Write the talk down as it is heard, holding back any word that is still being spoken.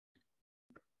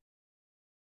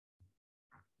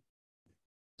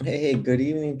Hey, good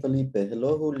evening, Felipe.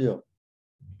 Hello, Julio.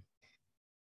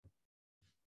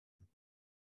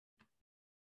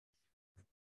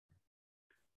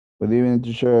 Good evening,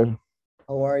 teacher.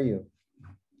 How are you?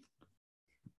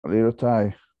 A little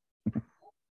tired.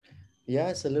 Yeah,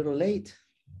 it's a little late.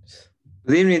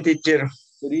 Good evening, teacher.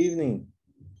 Good evening.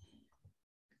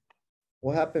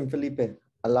 What happened, Felipe?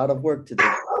 A lot of work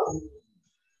today.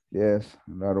 Yes,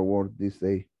 a lot of work this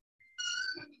day.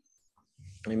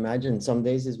 I imagine some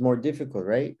days is more difficult,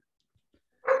 right?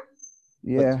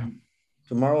 Yeah,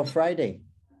 Tomorrow, Friday.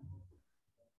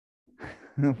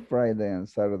 Friday and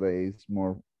Saturday is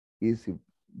more easy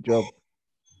job.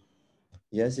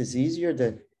 Yes, it's easier.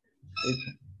 It's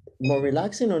more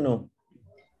relaxing or no?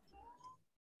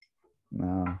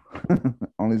 No,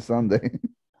 only Sunday.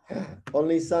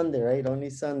 Only Sunday, right? Only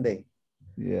Sunday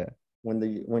Yeah.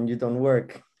 when you don't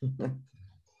work.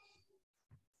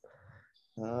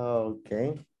 Oh,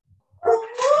 okay.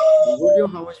 Julio,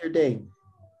 how was your day?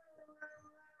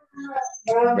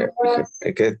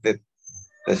 Es que te está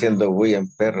haciendo bulla en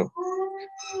perro.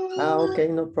 Ah, okay,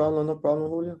 no problem,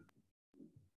 Julio.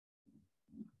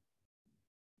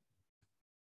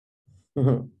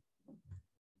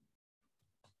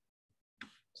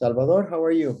 Salvador, how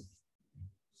are you?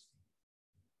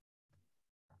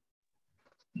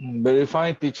 Very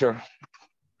fine, teacher.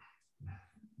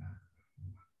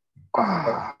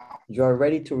 You are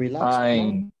ready to relax?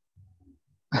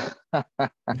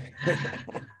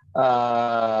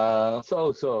 I'm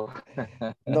so.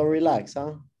 No relax,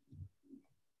 huh?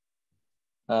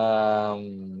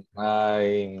 I'm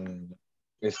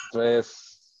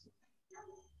stressed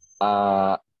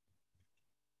al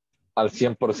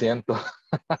 100%.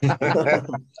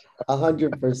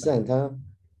 100%, huh?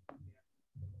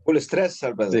 Full stress,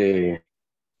 Salvador.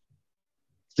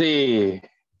 Sí.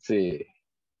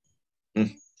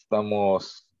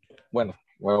 Estamos, bueno,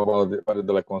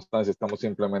 de la constancia, estamos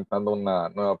implementando una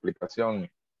nueva aplicación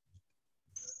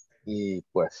y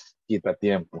pues quita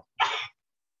tiempo.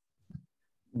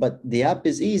 But the app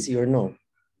is easy or no?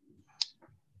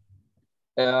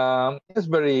 It's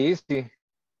very easy,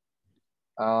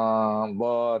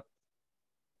 but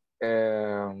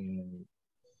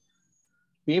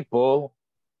people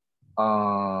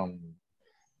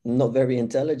not very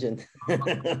intelligent.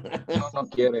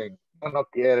 no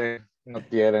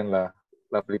quieren la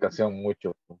aplicación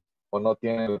mucho, o no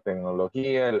tienen la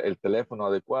tecnología, el teléfono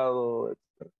adecuado.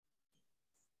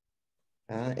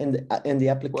 And the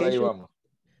application, por ahí vamos.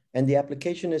 And the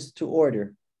application is to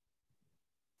order.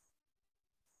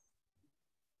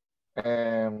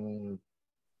 No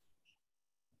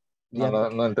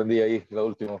entendí ahí lo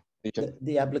último.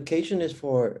 The application is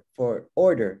for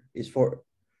order, is for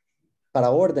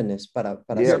para órdenes, para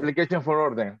the application for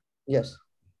order. Yes.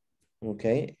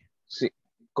 Okay. Sí,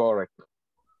 correct.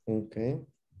 Okay.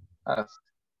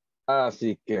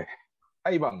 Así que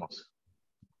ahí vamos.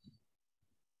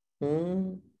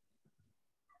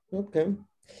 Okay.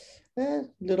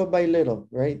 Little by little,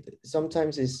 right?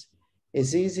 Sometimes it's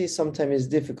easy, sometimes it's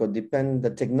difficult, depend the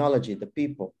technology, the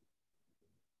people.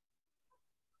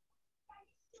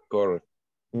 Correct.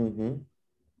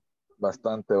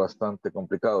 Bastante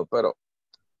complicado, pero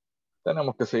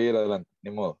tenemos que seguir adelante,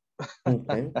 ni modo.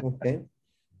 Okay.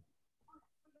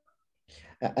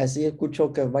 Así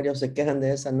escucho que varios se quejan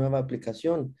de esa nueva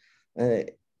aplicación.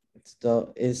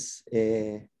 Esto es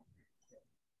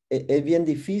bien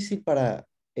difícil para,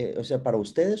 o sea, para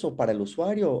ustedes o para el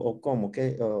usuario o cómo,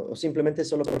 o simplemente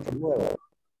solo porque es nuevo.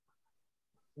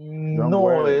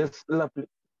 No, es la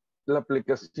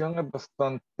aplicación es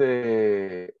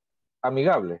bastante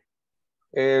amigable.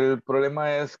 El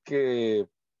problema es que,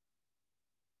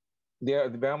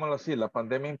 veámoslo así, la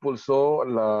pandemia impulsó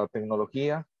la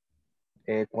tecnología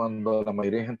cuando la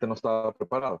mayoría de gente no estaba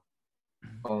preparada.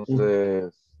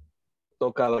 Entonces,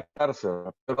 toca adaptarse,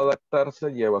 pero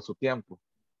adaptarse lleva su tiempo.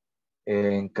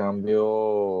 En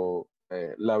cambio,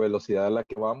 la velocidad a la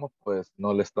que vamos, pues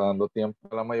no le está dando tiempo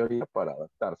a la mayoría para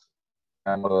adaptarse.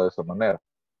 Hagámoslo de esa manera.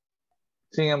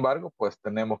 Sin embargo, pues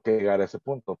tenemos que llegar a ese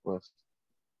punto, pues.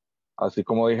 Así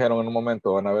como dijeron en un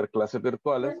momento, van a haber clases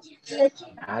virtuales.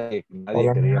 Nadie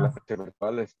quería las clases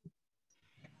virtuales.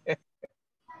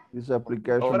 This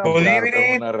application. Ahora Good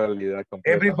evening, una realidad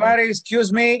everybody.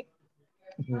 Excuse me.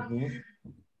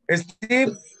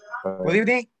 Steve, good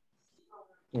evening.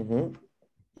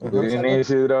 Good evening,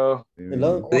 Isidro.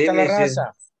 Hello. ¿Cómo está la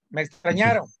raza? ¿Me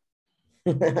extrañaron?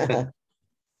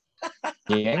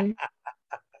 ¿Quién?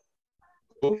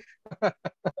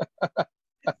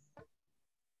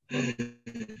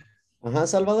 Ajá,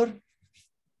 Salvador.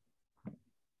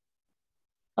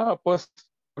 Pues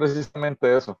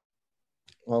precisamente eso.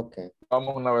 Okay.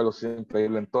 vamos a una velocidad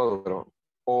increíble en todo, pero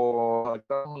o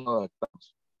adaptamos o no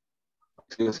adaptamos.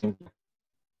 Así de simple.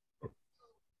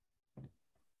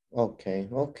 Okay,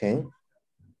 okay.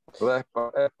 ¿Verdad?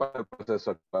 Es para el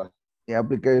proceso actual. The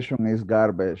application is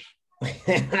garbage.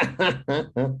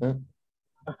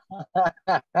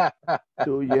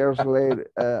 2 years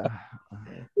later,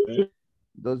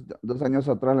 dos años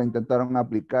atrás la intentaron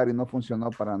aplicar y no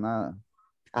funcionó para nada.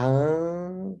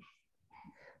 Ah,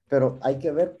 pero hay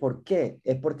que ver por qué.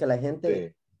 Es porque Sí.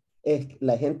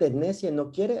 la gente es necia y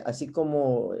no quiere, así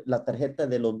como la tarjeta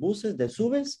de los buses, de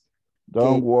subes,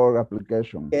 Don't work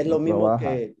application. que es no lo mismo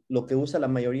trabaja. que lo que usa la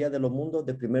mayoría de los mundos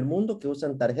de primer mundo, que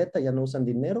usan tarjeta, ya no usan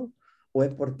dinero, o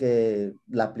es porque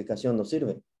la aplicación no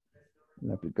sirve.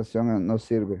 La aplicación no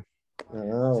sirve.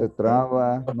 Ah, Se ok.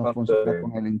 traba, no funciona Bastante.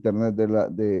 con el internet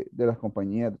de las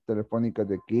compañías telefónicas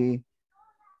de aquí.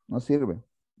 No sirve.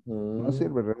 No Mm,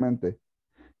 sirve realmente.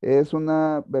 Es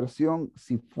una versión,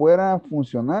 si fuera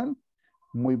funcional,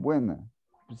 muy buena.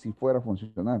 Si fuera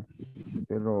funcional.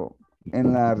 Pero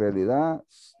en la realidad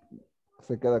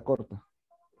se queda corta.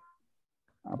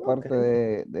 Aparte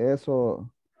ok. de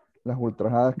eso, las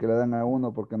ultrajadas que le dan a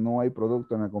uno porque no hay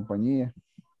producto en la compañía.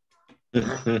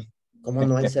 ¿Cómo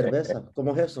no hay cerveza?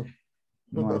 ¿Cómo es eso?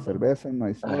 No hay cerveza, no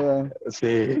hay soda.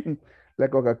 Sí. La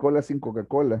Coca-Cola sin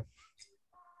Coca-Cola.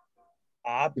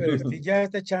 Ah, pero este ya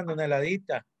está echando una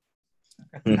heladita.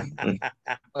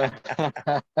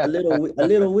 A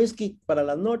little whiskey para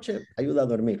la noche ayuda a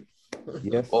dormir.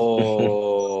 Yes.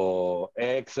 Oh,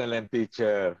 excellent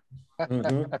teacher.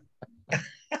 Mhm.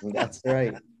 That's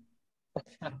right.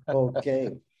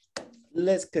 Okay.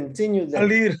 Let's continue A then.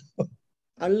 little.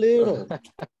 A little.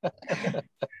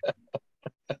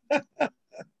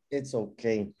 It's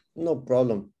okay. No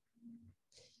problem.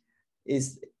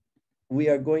 We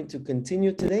are going to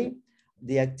continue today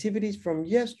the activities from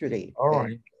yesterday. All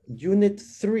right. Unit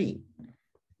 3.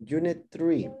 Unit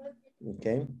 3.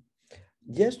 Okay.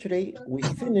 Yesterday we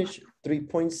finished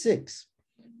 3.6.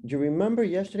 You remember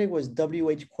yesterday was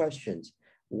WH questions.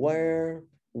 Where,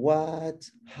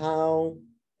 what, how,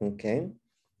 okay?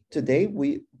 Today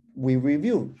we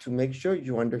review to make sure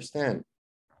you understand.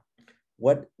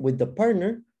 What with the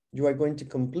partner, you are going to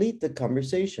complete the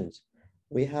conversations.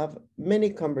 We have many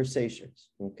conversations,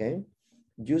 okay?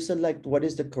 You select what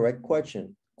is the correct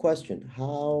question. Question,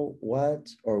 how, what,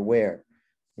 or where,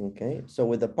 okay? So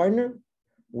with the partner,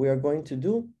 we are going to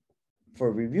do,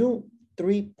 for review,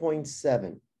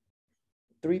 3.7.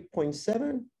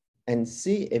 3.7 and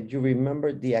see if you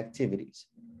remember the activities.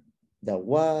 The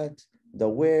what, the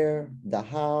where, the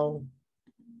how,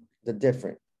 the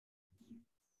different.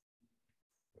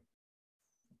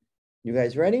 You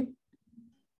guys ready?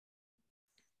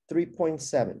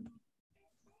 3.7.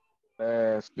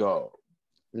 Let's go.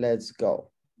 Let's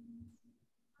go.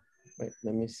 Wait,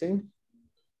 let me see.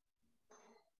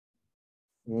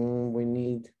 We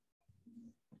need,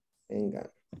 hang on.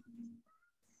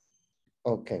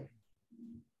 Okay.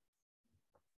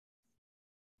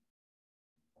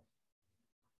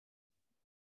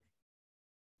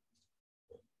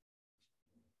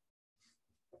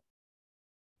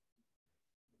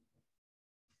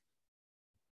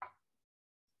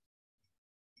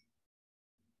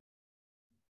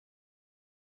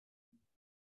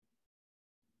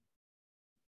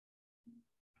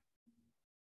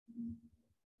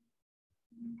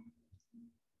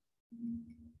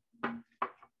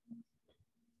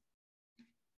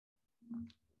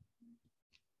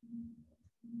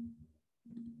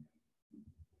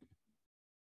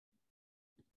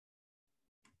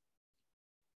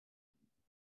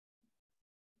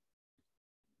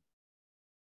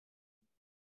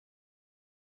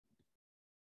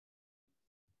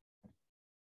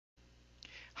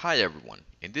 Hi everyone,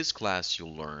 in this class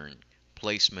you'll learn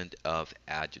placement of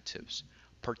adjectives.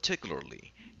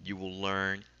 Particularly, you will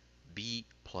learn be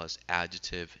plus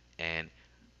adjective and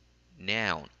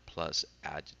noun plus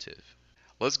adjective.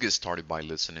 Let's get started by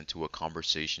listening to a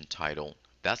conversation titled,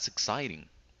 That's Exciting.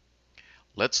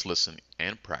 Let's listen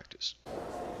and practice.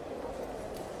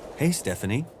 Hey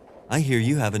Stephanie, I hear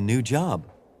you have a new job.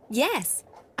 Yes,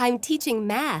 I'm teaching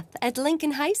math at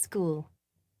Lincoln High School.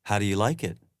 How do you like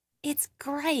it? It's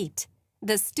great.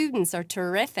 The students are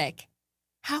terrific.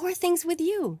 How are things with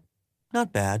you?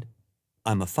 Not bad.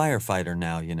 I'm a firefighter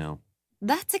now, you know.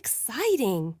 That's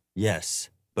exciting. Yes,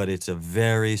 but it's a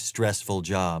very stressful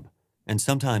job, and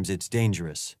sometimes it's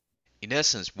dangerous. In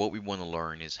essence, what we want to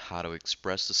learn is how to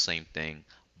express the same thing,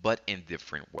 but in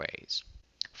different ways.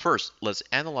 First, let's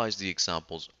analyze the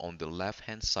examples on the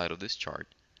left-hand side of this chart.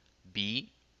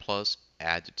 Be plus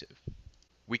adjective.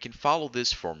 We can follow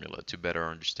this formula to better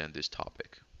understand this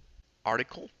topic.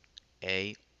 Article,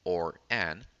 a or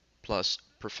an plus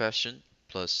profession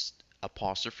plus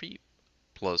apostrophe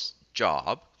plus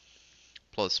job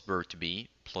plus verb to be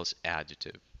plus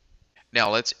adjective. Now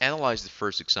let's analyze the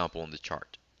first example on the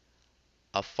chart.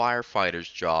 A firefighter's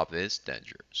job is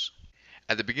dangerous.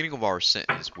 At the beginning of our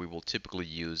sentence, we will typically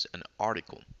use an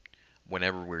article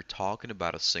whenever we're talking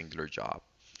about a singular job.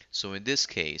 So in this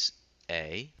case,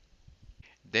 a.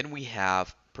 Then we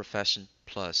have profession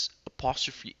plus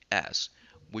apostrophe s,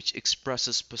 which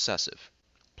expresses possessive,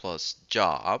 plus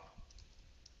job.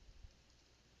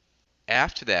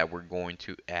 After that, we're going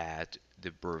to add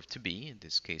the verb to be. In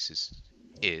this case,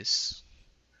 is.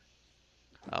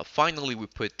 Finally, we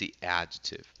put the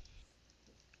adjective.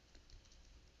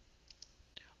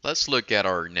 Let's look at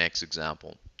our next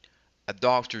example. A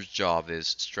doctor's job is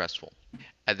stressful.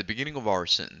 At the beginning of our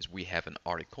sentence, we have an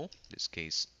article, in this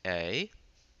case, a.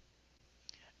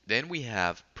 Then we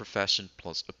have profession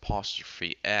plus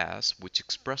apostrophe s, which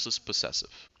expresses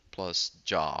possessive, plus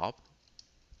job.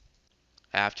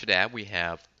 After that, we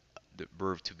have the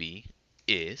verb to be,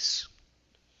 is.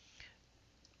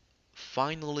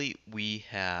 Finally, we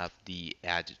have the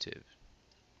adjective,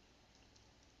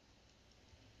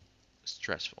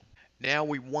 stressful. Now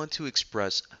we want to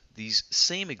express these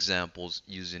same examples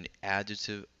using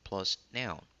adjective plus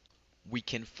noun. We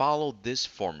can follow this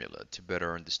formula to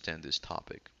better understand this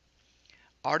topic.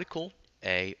 Article,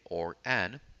 a or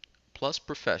an, plus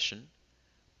profession,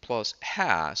 plus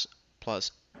has,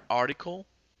 plus article,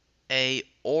 a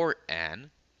or an,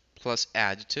 plus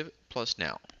adjective, plus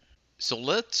noun. So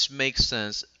let's make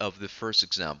sense of the first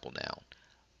example now.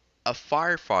 A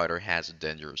firefighter has a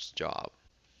dangerous job.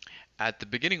 At the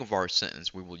beginning of our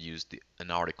sentence, we will use an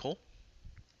article,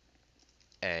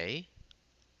 a.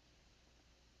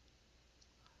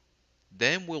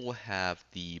 Then we will have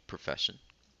the profession,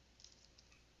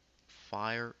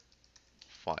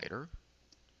 firefighter.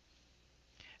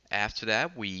 After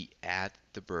that, we add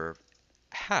the verb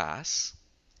has.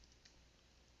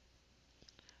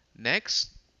 Next,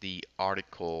 the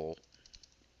article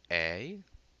a.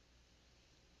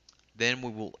 Then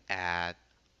we will add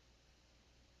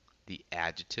the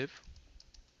adjective.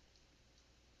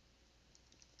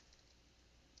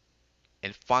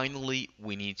 And finally,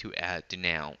 we need to add the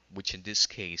noun, which in this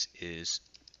case is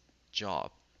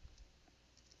job.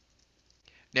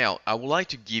 Now, I would like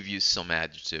to give you some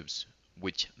adjectives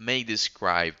which may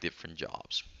describe different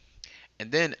jobs.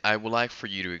 And then I would like for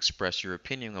you to express your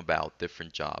opinion about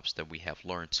different jobs that we have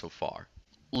learned so far.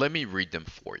 Let me read them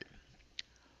for you.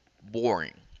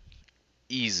 Boring,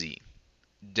 easy,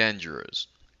 dangerous,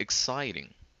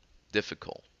 exciting,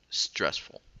 difficult,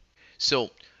 stressful. So,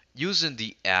 using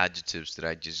the adjectives that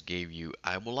I just gave you,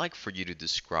 I would like for you to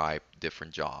describe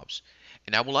different jobs.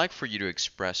 And I would like for you to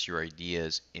express your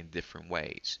ideas in different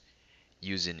ways,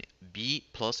 using be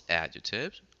plus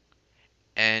adjectives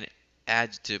and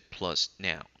adjective plus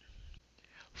noun.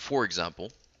 For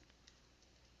example,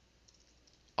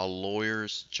 a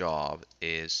lawyer's job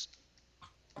is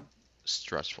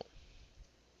stressful.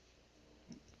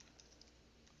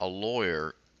 A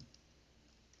lawyer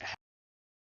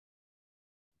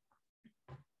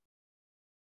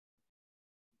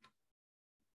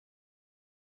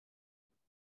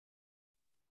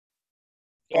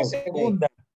La Okay. segunda.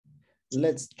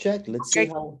 Let's check. Let's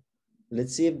see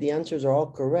let's see if the answers are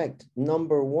all correct.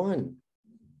 Number one.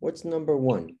 What's number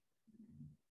one?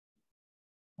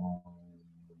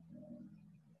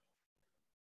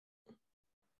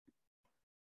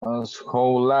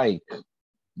 Whole like.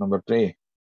 Number 3.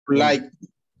 Like.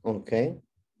 Okay.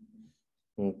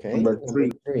 Okay. Number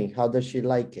three. How does she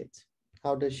like it?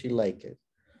 How does she like it?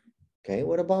 Okay.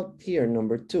 What about here?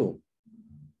 Number 2.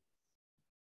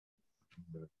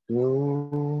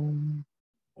 2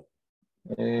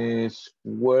 is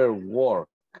where work.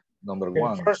 Number The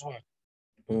 1. first one.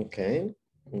 Okay.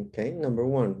 Okay. Number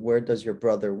 1. Where does your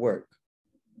brother work?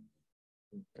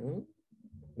 Okay.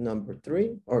 Number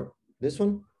 3, or this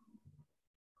one?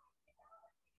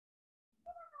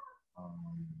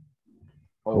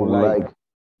 Whole like.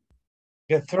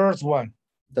 The third one,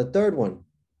 The third one.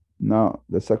 No,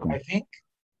 the I second. think.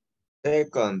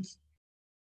 Second.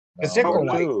 The second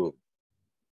Number one. 2.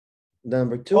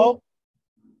 Number 2. Oh,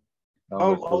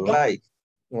 Number hold 2. on. Like.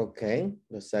 Okay.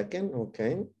 The second.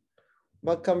 Okay.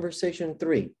 But conversation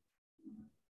 3.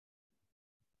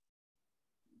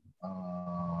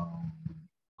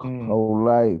 Whole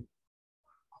life.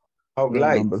 How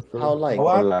like. Number 3. How like?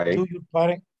 What like. do you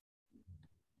parent?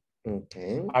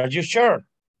 Okay. Are you sure?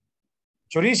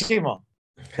 Churísimo.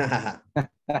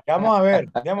 Vamos a ver,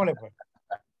 démosle pues.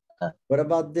 What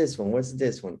about this one? What's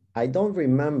this one? I don't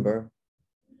remember.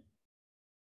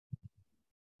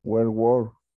 Where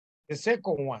work? The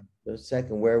second one. The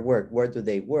second, where work? Where do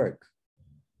they work?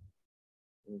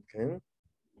 Okay.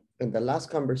 And the last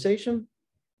conversation?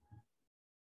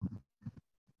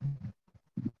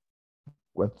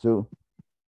 What to?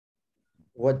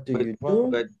 What do you do?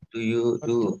 What do you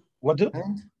do? What do?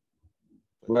 And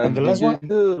What And the did last you one?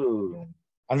 do?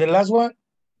 And the last one?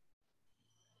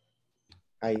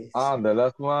 The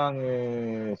last one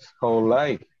is how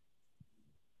like.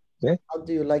 Okay. How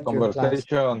do you like your class?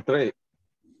 Conversation 3.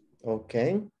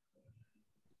 Okay.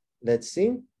 Let's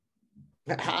see.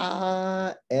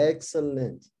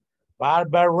 Excellent.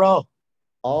 Bárbaro.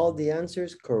 All the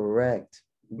answers correct.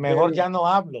 Mejor ya no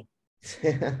hablo.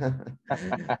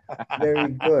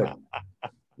 Very good.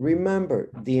 Remember,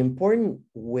 the important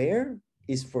where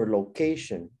is for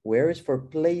location. Where is for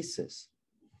places.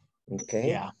 Okay.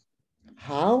 Yeah.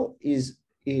 How is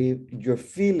your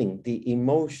feeling, the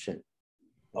emotion.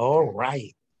 All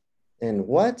right. And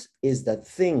what is the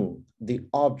thing, the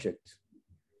object.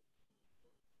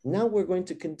 Now we're going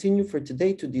to continue for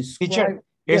today to describe. Teacher,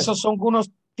 Yes. esos son unos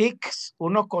tics,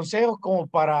 unos consejos como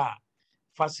para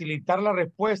facilitar la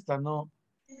respuesta, ¿no?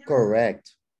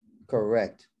 Correct.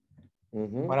 Correct.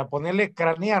 Mhm. Para ponerle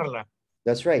cranearla.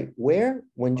 That's right. Where,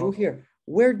 when you Okay. hear,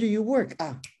 where do you work?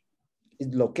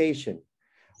 It's location.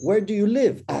 Where do you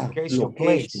live? Location, Location.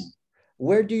 place.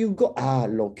 Where do you go?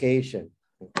 Location.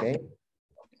 Okay.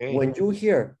 Okay. When you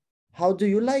hear, how do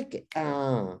you like it?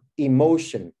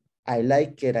 Emotion. I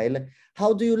like it.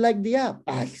 How do you like the app?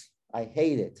 I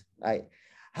hate it.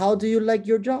 How do you like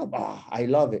your job? I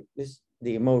love it. This is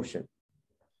the emotion.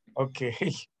 Okay.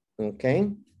 Okay.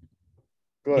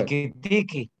 Good. Tiki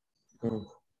tiki.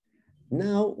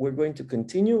 Now we're going to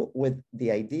continue with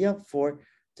the idea for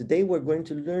today. We're going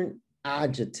to learn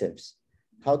adjectives,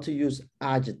 how to use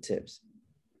adjectives.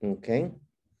 Okay.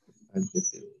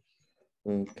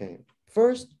 Okay.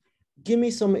 First, give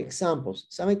me some examples.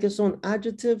 ¿Saben qué son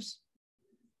adjectives?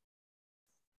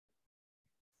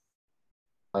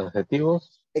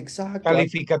 Adjetivos. Exacto.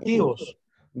 Calificativos.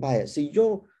 Vaya, si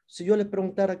yo les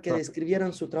preguntara que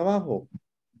describieran su trabajo,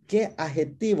 ¿qué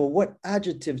adjetivo, what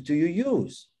adjectives do you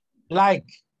use? Like.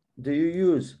 Do you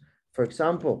use, for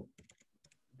example,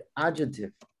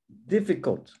 adjective,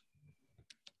 difficult?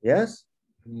 Yes?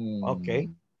 Okay.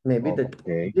 Maybe the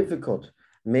Okay. difficult.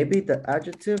 Maybe the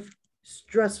adjective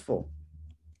stressful.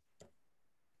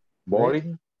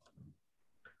 Boring.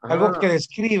 Algo que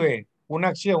describe una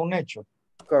acción, un hecho.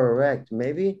 Correct.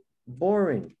 Maybe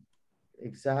boring.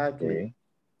 Exactly.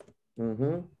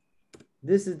 Okay.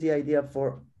 This is the idea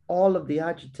for all of the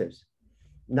adjectives.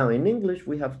 Now in English,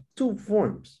 we have two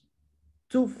forms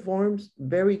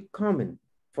very common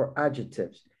for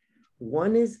adjectives.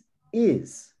 One is,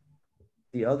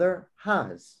 the other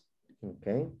has,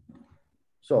 okay?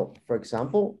 So for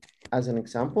example, as an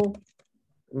example,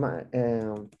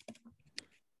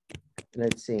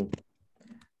 let's see,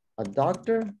 a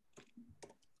doctor,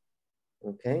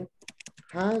 okay,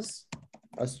 has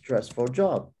a stressful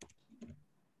job.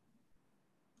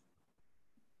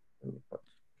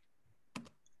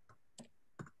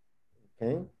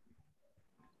 Okay.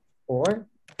 Or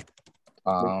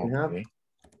we can have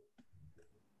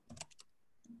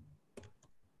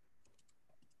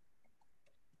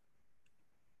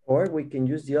or we can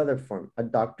use the other form. A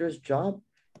doctor's job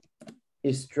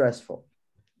is stressful.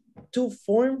 Two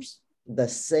forms, the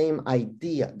same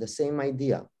idea.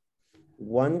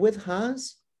 One with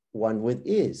has, one with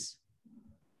is.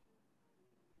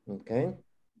 Okay.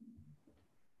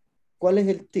 ¿Cuál es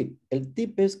el tip? El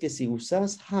tip es que si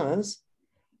usas has,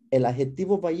 el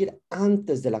adjetivo va a ir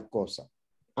antes de la cosa,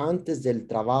 antes del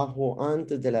trabajo,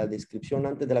 antes de la descripción,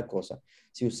 antes de la cosa.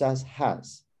 Si usas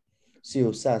has, si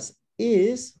usas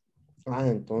is,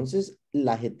 entonces el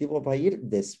adjetivo va a ir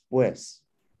después.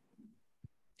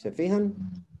 ¿Se fijan?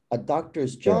 A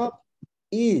doctor's job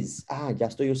is, ya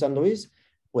estoy usando is,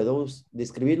 puedo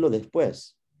describirlo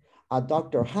después. A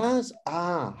doctor has,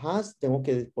 has, tengo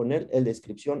que poner el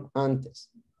descripción antes.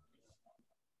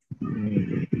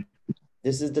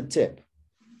 This is the tip.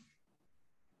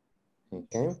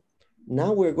 Okay.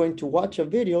 Now we're going to watch a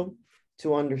video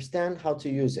to understand how to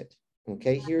use it.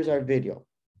 Okay, here's our video.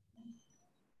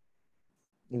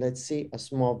 Let's see a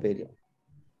small video.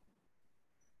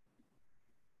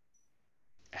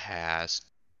 Has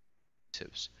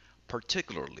adjectives.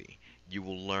 Particularly, you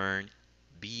will learn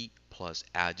be plus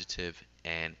adjective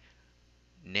and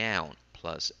noun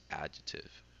plus adjective.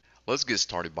 Let's get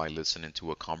started by listening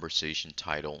to a conversation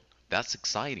titled, "That's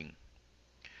Exciting."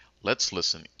 Let's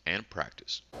listen and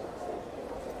practice.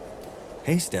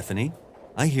 Hey, Stephanie,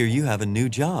 I hear you have a new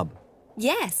job.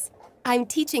 Yes, I'm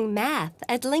teaching math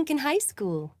at Lincoln High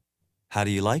School. How do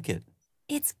you like it?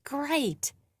 It's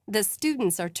great. The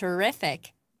students are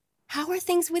terrific. How are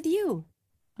things with you?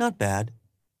 Not bad.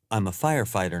 I'm a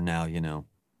firefighter now, you know.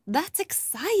 That's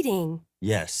exciting.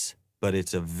 Yes, but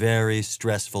it's a very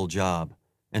stressful job,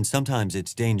 and sometimes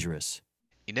it's dangerous.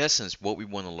 In essence, what we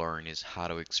want to learn is how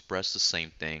to express the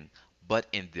same thing, but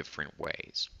in different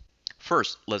ways.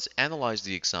 First, let's analyze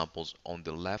the examples on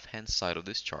the left-hand side of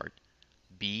this chart.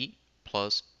 Be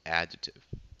plus adjective.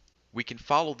 We can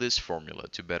follow this formula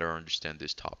to better understand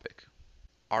this topic.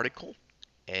 Article,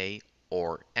 a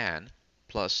or an,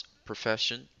 plus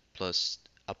profession, plus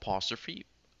apostrophe,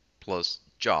 plus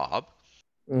job.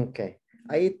 Ok.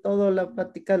 Ahí todo la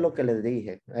práctica es lo que les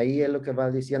dije. Ahí es lo que va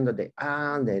diciendo de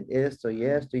de esto y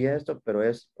esto y esto, pero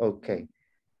es ok.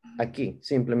 Aquí,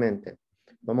 simplemente.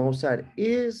 Vamos a usar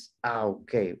is,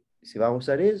 ok. Si va a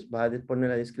usar is, va a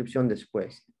poner la descripción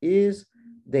después. Is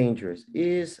dangerous,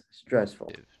 is stressful.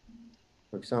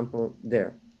 For example,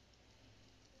 there.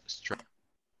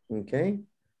 Ok.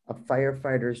 A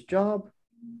firefighter's job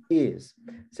is.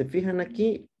 Se fijan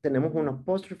aquí, tenemos una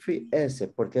apóstrofe S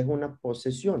porque es una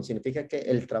posesión. Significa que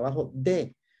el trabajo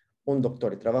de un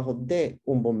doctor, el trabajo de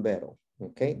un bombero.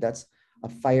 Okay, that's a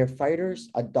firefighter's,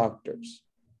 a doctor's.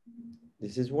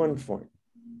 This is one form.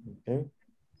 Okay.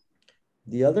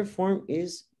 The other form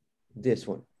is this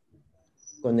one.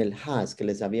 Con el has que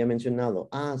les había mencionado.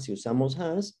 Si usamos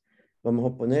has, vamos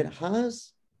a poner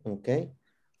has, okay,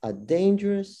 a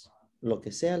dangerous, lo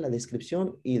que sea la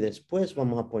descripción, y después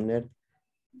vamos a poner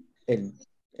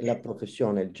la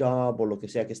profesión, el job o lo que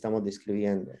sea que estamos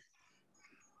describiendo.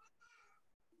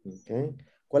 Okay.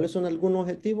 ¿Cuáles son algunos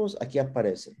adjetivos? Aquí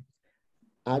aparecen.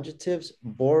 Adjectives,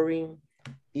 boring,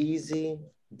 easy,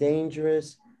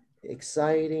 dangerous,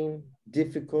 exciting,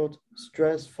 difficult,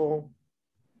 stressful.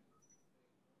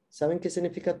 ¿Saben qué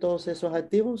significa todos esos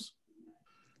adjetivos?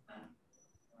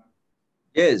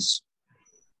 Yes.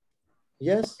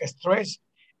 Yes.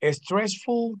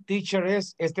 Stressful, teacher,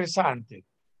 es estresante.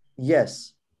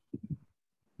 Yes.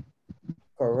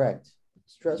 Correct.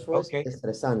 Stressful Okay. es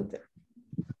estresante.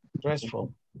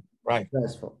 Stressful. Right.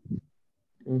 Stressful.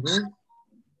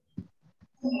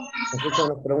 Así que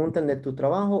cuando preguntan de tu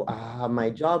trabajo,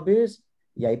 my job is,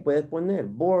 y ahí puedes poner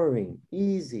boring,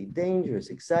 easy, dangerous,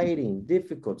 exciting,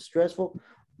 difficult, stressful,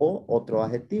 o otro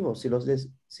adjetivo, si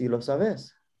lo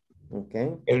sabes.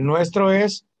 Okay. El nuestro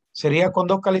sería con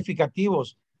dos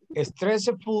calificativos.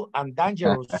 Stressful and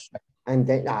dangerous. And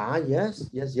then, yes.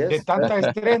 De tanta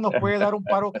estrés nos puede dar un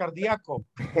paro cardíaco.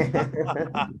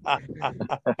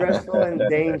 Stressful and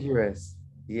dangerous.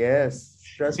 Yes.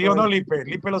 Stressful. ¿Sí o no, Lipe?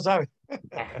 Lipe lo sabe.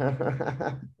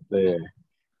 Sí.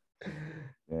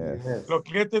 Yes. Los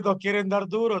clientes nos quieren dar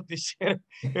duro, teacher.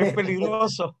 Es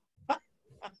peligroso.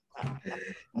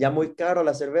 Ya muy caro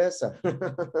la cerveza.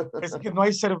 Es que no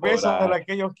hay cerveza de la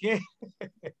que ellos quieren.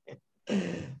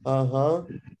 Ajá.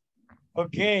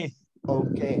 Ok.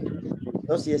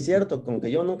 No, sí es cierto, con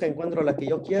que yo nunca encuentro la que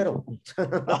yo quiero.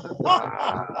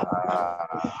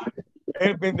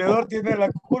 El vendedor tiene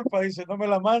la culpa, dice, no me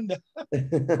la manda.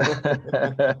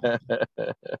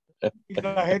 Y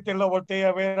la gente lo voltea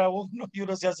a ver a uno y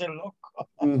uno se hace loco.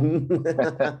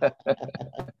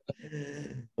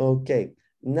 Okay,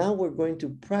 now we're going to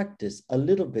practice a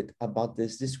little bit about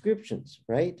these descriptions,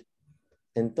 right?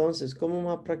 Entonces, ¿cómo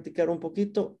vamos a practicar un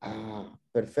poquito?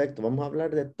 Perfecto, vamos a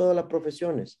hablar de todas las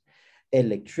profesiones.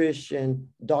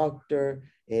 Electrician, doctor,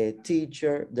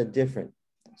 teacher, the different.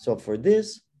 So for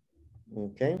this,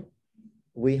 okay,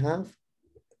 we have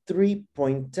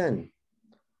 3.10.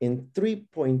 In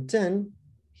 3.10,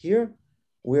 here,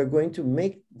 we are going to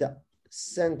make the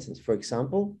sentence. For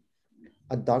example,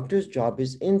 a doctor's job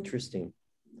is interesting.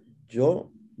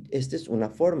 Esta es una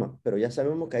forma, pero ya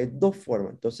sabemos que hay dos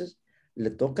formas. Entonces,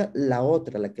 le toca la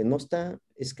otra, la que no está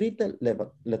escrita,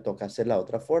 le toca hacer la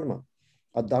otra forma.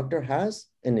 A doctor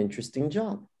has an interesting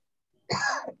job.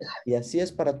 Y así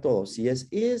es para todos. Si es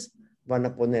is, van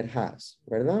a poner has,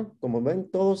 ¿verdad? Como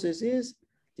ven, todos es is,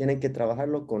 tienen que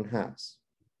trabajarlo con has.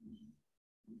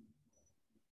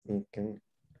 Okay.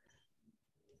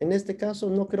 En este caso,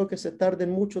 no creo que se tarde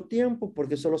mucho tiempo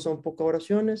porque solo son pocas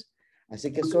oraciones.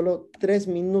 Así que solo 3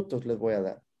 minutos les voy a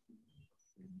dar.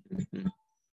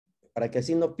 Para que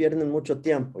así no pierden mucho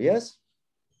tiempo, ¿yes?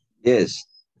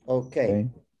 Yes. Okay.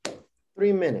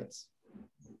 3 minutes.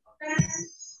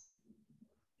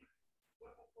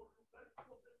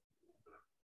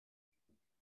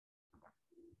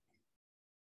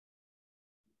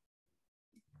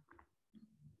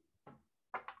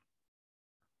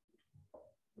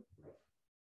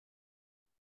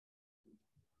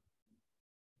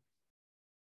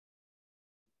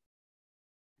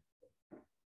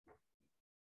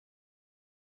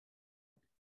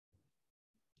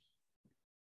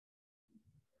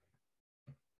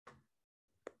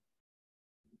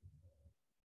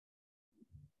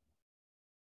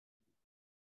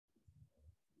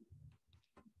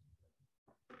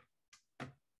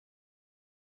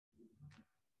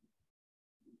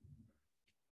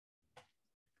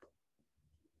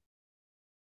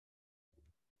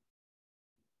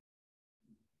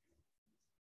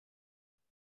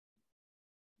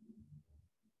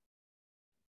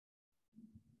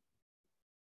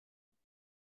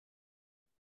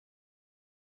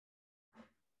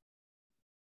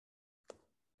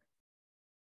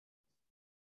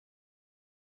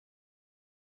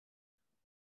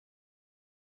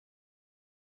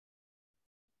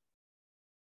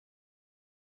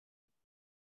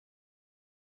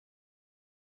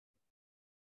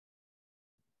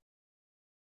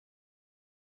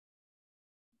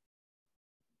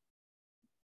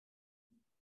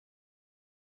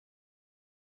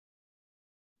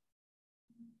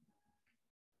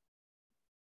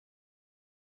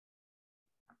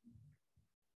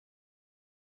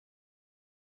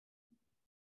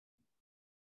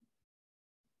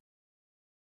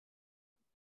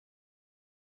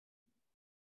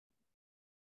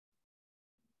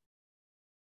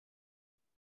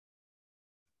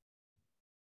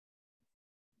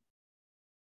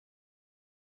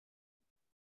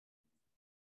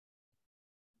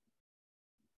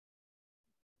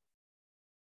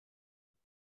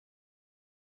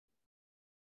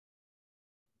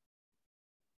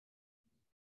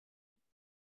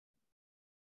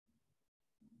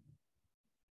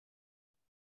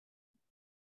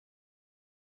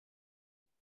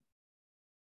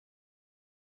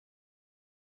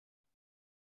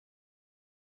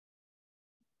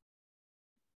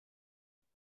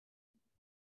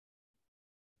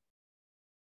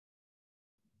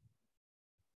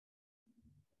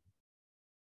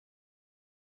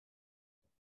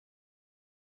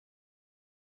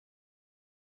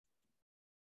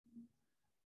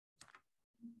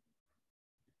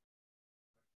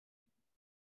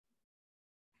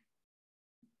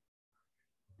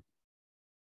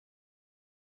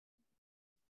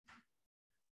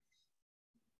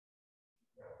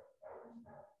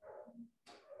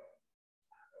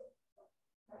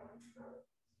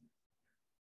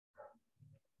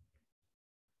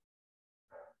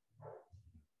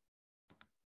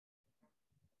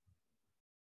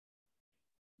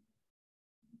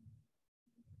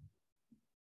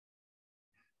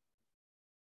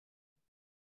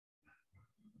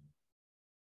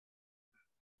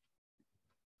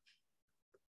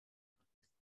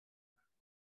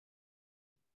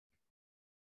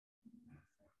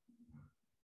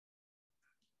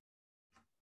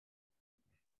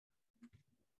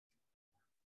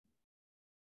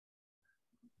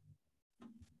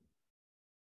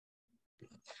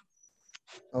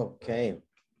 Okay.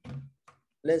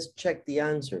 Let's check the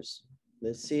answers.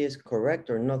 Let's see if it's correct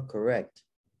or not correct.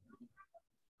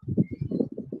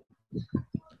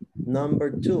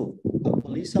 Number 2, a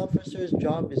police officer's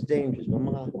job is dangerous.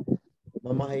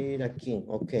 Vamos a ir aquí.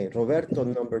 Okay, Roberto,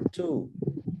 number 2.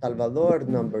 Salvador,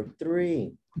 number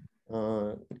 3.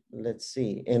 Let's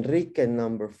see. Enrique,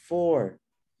 number 4.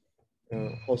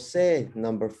 Jose,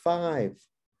 number 5.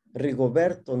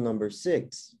 Rigoberto, number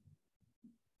 6.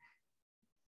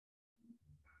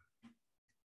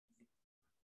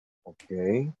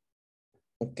 Okay.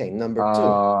 Okay, number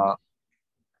 2.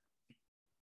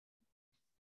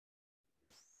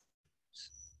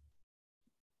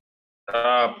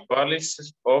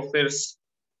 Police offers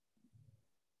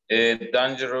a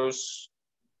dangerous,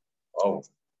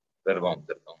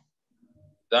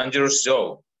 dangerous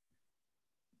job.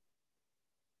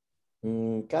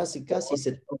 Casi.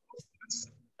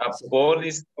 A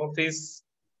police office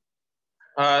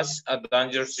has a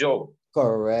dangerous job.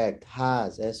 Correct,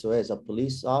 has, eso es. A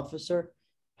police officer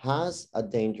has a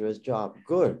dangerous job.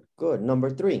 Good. Number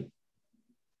 3.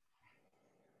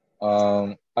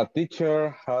 A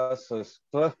teacher has a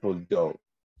stressful job.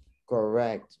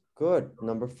 Correct, good.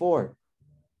 Number 4.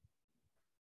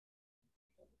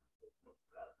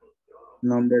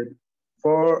 Number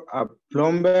 4, a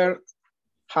plumber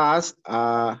has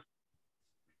a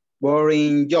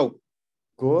boring job.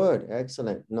 Good,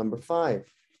 excellent. Number 5.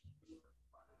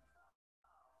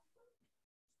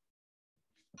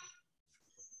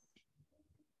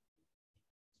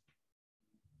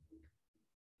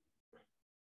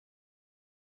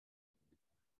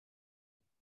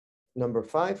 Number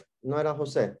 5, no era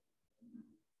José.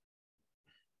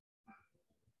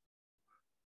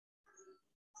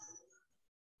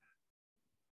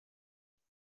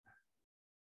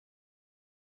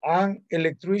 An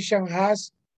electrician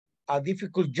has a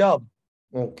difficult job.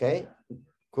 Okay,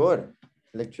 good.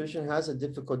 Electrician has a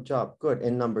difficult job. Good.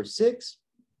 And number 6.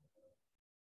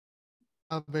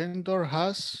 A vendor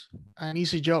has an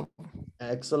easy job.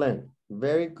 Excellent.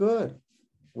 Very good.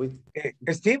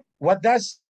 Steve, what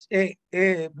does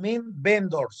mean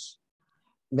vendors?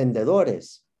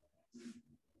 Vendedores.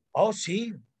 Oh,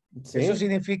 sí. ¿Sí? Eso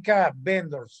significa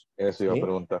vendors. Eso iba a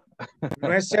preguntar.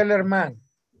 No es sellerman.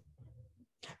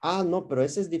 No, pero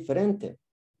ese es diferente.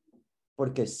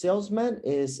 Porque salesman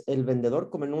es el vendedor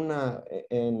como en un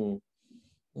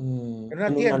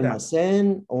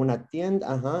almacén o una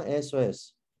tienda. Ajá, eso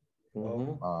es.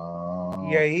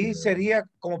 Y ahí sería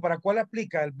como para cuál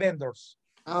aplica el vendors.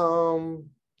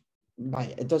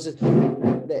 Vaya, entonces,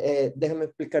 déjame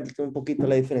explicarte un poquito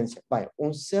la diferencia. Vaya,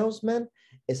 un salesman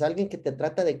es alguien que te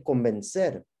trata de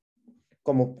convencer,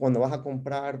 como cuando vas a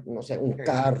comprar, no sé, un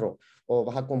carro o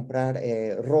vas a comprar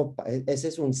ropa. Ese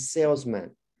es un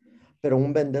salesman. Pero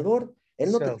un vendedor,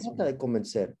 él no te trata de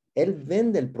convencer. Él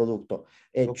vende el producto.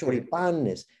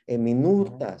 Choripanes,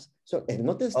 minutas. Él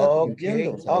no te está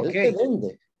vendiendo. O sea, él te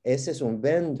vende. Ese es un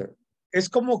vendor. Es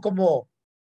como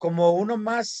uno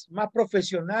más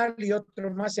profesional y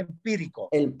otro más empírico.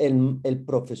 El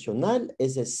profesional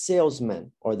es el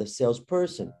salesman o the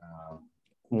salesperson.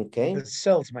 Okay. El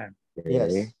salesman.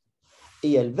 Yes.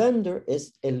 Y el vendor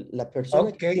es la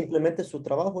persona que simplemente su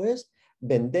trabajo es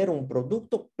vender un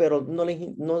producto, pero no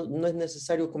es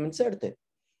necesario convencerte.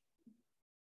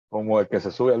 Como el que se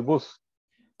sube al bus.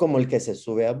 Como el que se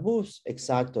sube al bus,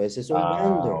 exacto. Ese es un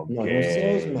vendor, no es un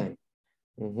salesman.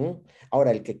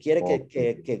 Ahora, el que quiere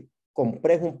que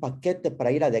compres un paquete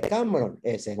para ir a Decameron,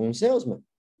 ese es un salesman.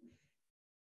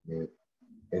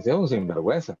 Ese es un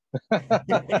sinvergüenza.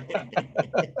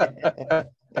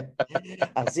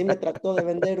 Así me trató de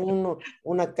vender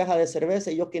una caja de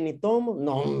cerveza y yo que ni tomo.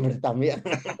 No, hombre, también.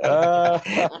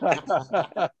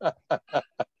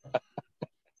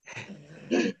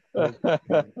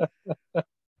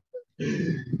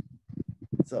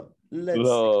 So, let's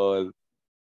see.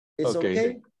 It's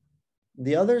okay.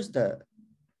 The others,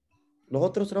 los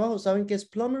otros trabajos, ¿saben qué es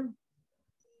plumber?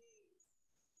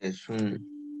 Es un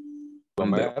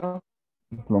plomero.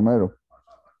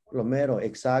 Plomero,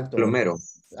 exacto. Plomero.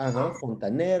 Ajá,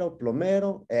 fontanero,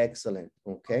 plomero, excellent,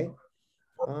 okay.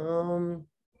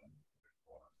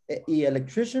 ¿Y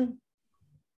electrician?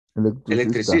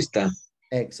 Electricista.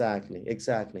 Exactly.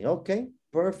 Okay,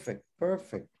 perfect.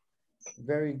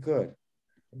 Very good.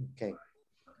 Okay.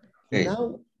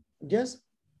 Now, yes,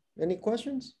 any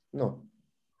questions? No.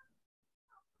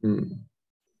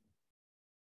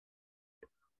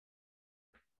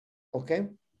 Okay.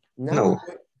 Now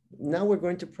we're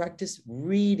going to practice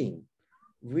reading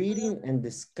and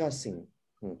discussing.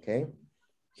 Okay.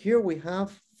 Here we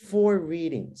have 4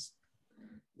 readings.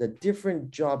 The different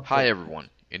job. Hi everyone.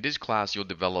 In this class, you'll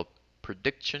develop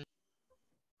prediction.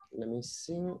 Let me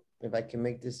see if I can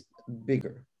make this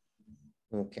bigger.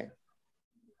 Okay.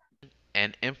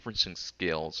 And inferencing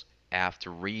skills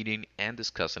after reading and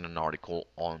discussing an article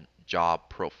on job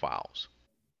profiles.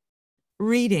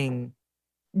 Reading.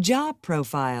 Job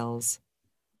profiles.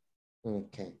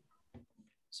 Okay.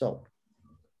 So,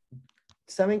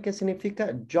 ¿saben qué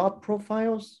significa job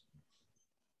profiles?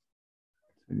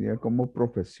 Sería como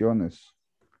profesiones.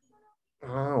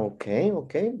 Ah, ok,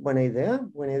 ok. Buena idea,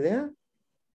 buena idea.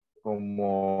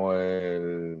 Como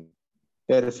el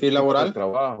Perfil laboral.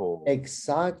 trabajo.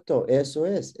 Exacto, eso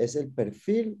es el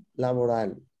perfil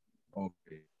laboral.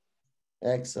 Okay.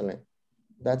 Excellent.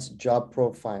 That's job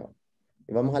profile.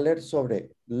 Y vamos a leer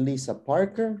sobre Lisa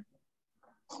Parker.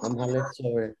 Vamos a leer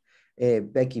sobre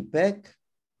Becky Peck,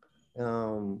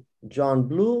 John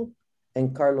Blue,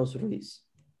 and Carlos Ruiz.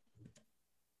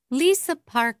 Lisa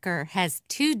Parker has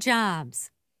 2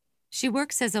 jobs. She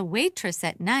works as a waitress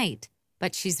at night,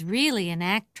 but she's really an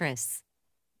actress.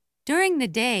 During the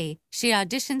day, she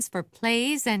auditions for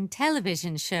plays and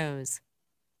television shows.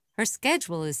 Her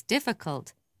schedule is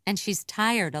difficult, and she's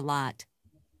tired a lot.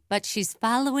 But she's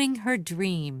following her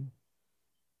dream.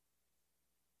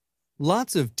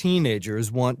 Lots of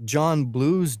teenagers want John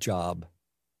Blue's job.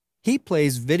 He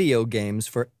plays video games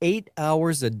for 8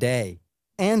 hours a day,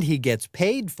 and he gets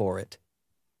paid for it.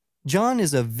 John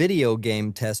is a video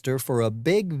game tester for a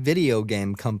big video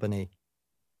game company.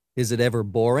 Is it ever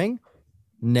boring?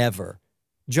 Never.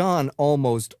 John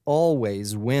almost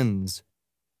always wins.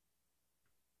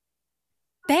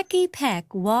 Becky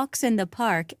Peck walks in the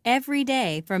park every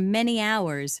day for many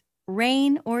hours,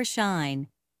 rain or shine.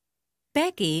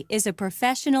 Becky is a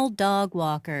professional dog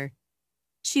walker.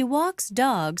 She walks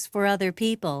dogs for other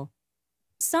people.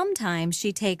 Sometimes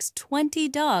she takes 20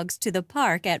 dogs to the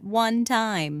park at one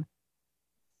time.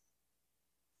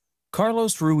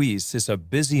 Carlos Ruiz is a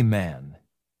busy man.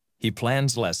 He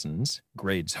plans lessons,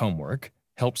 grades homework,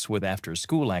 helps with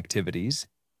after-school activities,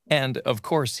 and, of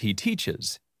course, he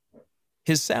teaches.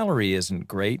 His salary isn't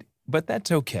great, but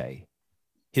that's okay.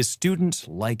 His students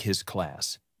like his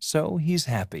class, so he's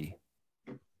happy.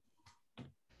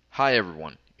 Hi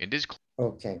everyone. In this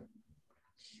Okay.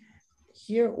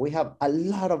 Here we have a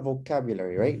lot of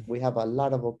vocabulary, right? We have a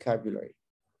lot of vocabulary.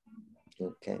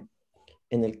 Okay.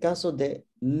 En el caso de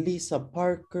Lisa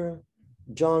Parker,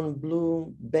 John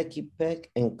Blue, Becky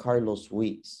Peck, and Carlos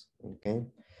Ruiz. Okay.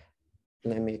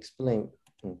 Let me explain.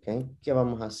 Okay. ¿Qué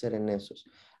vamos a hacer en esos?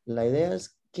 La idea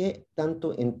es que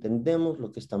tanto entendemos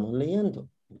lo que estamos leyendo.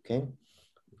 Okay.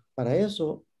 Para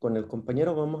eso, con el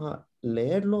compañero vamos a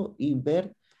leerlo y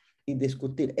ver y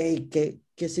discutir. Hey,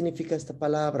 ¿qué significa esta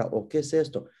palabra? ¿O qué es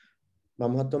esto?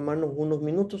 Vamos a tomarnos unos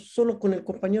minutos solo con el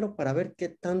compañero para ver qué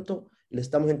tanto le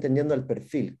estamos entendiendo al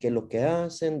perfil, qué es lo que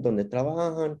hacen, dónde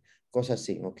trabajan, cosas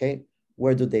así, ¿ok?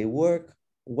 Where do they work?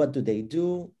 What do they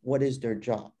do? What is their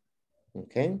job?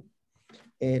 ¿Ok?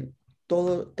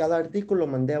 Cada artículo lo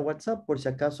mandé a WhatsApp por si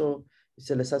acaso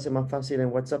se les hace más fácil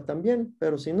en WhatsApp también,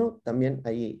 pero si no, también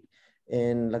ahí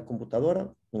en la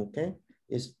computadora, ¿ok?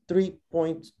 Es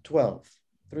 3.12,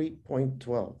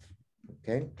 3.12,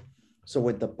 ¿ok? So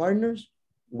with the partners,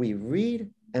 we read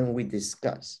and we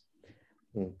discuss,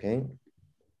 ¿ok?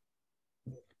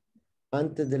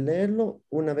 Antes de leerlo,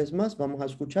 una vez más, vamos a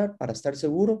escuchar para estar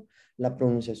seguro la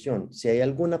pronunciación. Si hay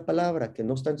alguna palabra que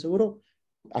no están seguro,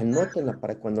 anótenla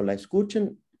para cuando la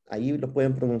escuchen, ahí lo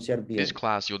pueden pronunciar bien. In this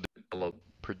class, you'll develop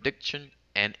prediction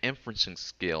and inferencing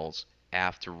skills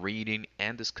after reading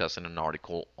and discussing an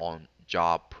article on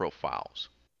job profiles.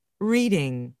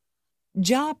 Reading.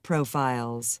 Job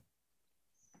profiles.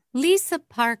 Lisa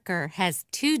Parker has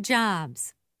 2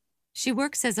 jobs. She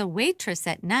works as a waitress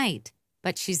at night,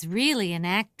 but she's really an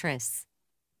actress.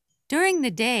 During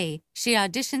the day, she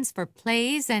auditions for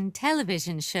plays and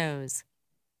television shows.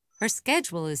 Her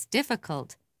schedule is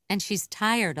difficult, and she's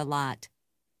tired a lot.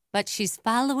 But she's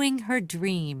following her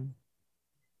dream.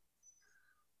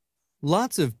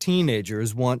 Lots of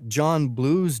teenagers want John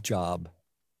Blue's job.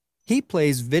 He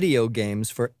plays video games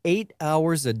for 8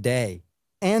 hours a day,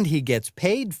 and he gets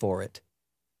paid for it.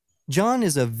 John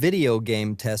is a video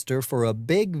game tester for a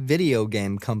big video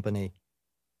game company.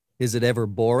 Is it ever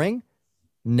boring?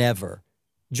 Never.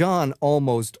 John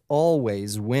almost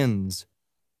always wins.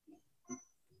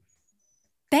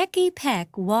 Becky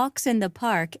Peck walks in the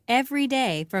park every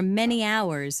day for many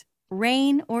hours,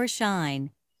 rain or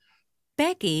shine.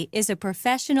 Becky is a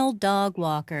professional dog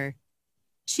walker.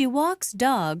 She walks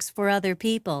dogs for other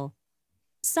people.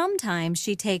 Sometimes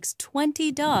she takes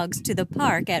 20 dogs to the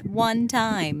park at one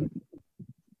time.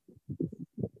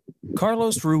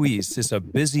 Carlos Ruiz is a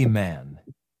busy man.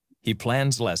 He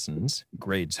plans lessons,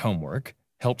 grades homework,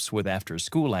 helps with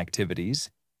after-school activities,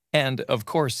 and, of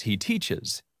course, he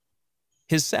teaches.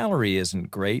 His salary isn't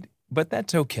great, but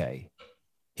that's okay.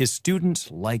 His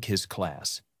students like his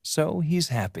class, so he's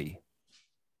happy.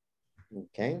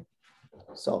 Okay.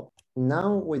 So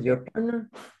now with your partner,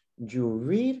 you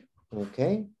read,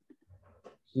 okay?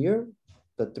 Here,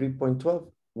 the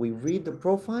 3.12, we read the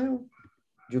profile.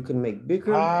 You can make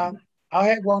bigger. I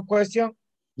have one question.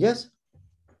 Yes.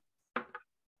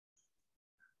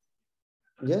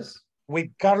 Yes. With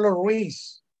Carlos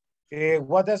Ruiz,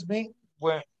 what does mean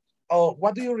when, oh,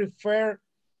 what do you refer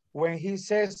when he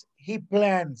says he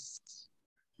plans?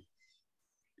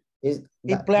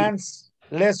 He plans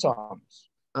lessons.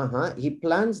 He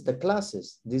plans the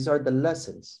classes. These are the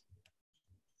lessons.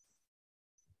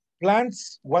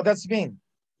 Plans, what does it mean?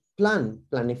 Plan,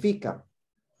 planifica.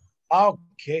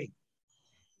 Okay.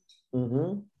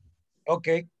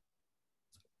 Okay.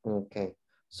 Okay.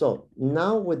 So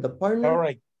now with the partner, all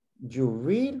right, you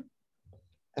read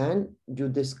and you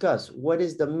discuss what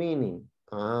is the meaning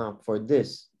for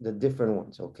this, the different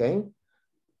ones, okay?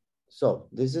 So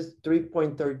this is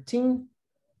 3.13.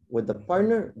 With the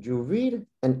partner, you read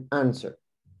and answer.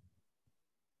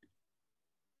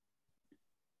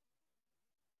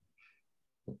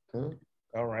 Okay.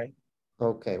 All right.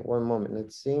 Okay, one moment.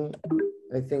 Let's see.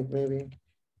 I think maybe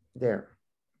there.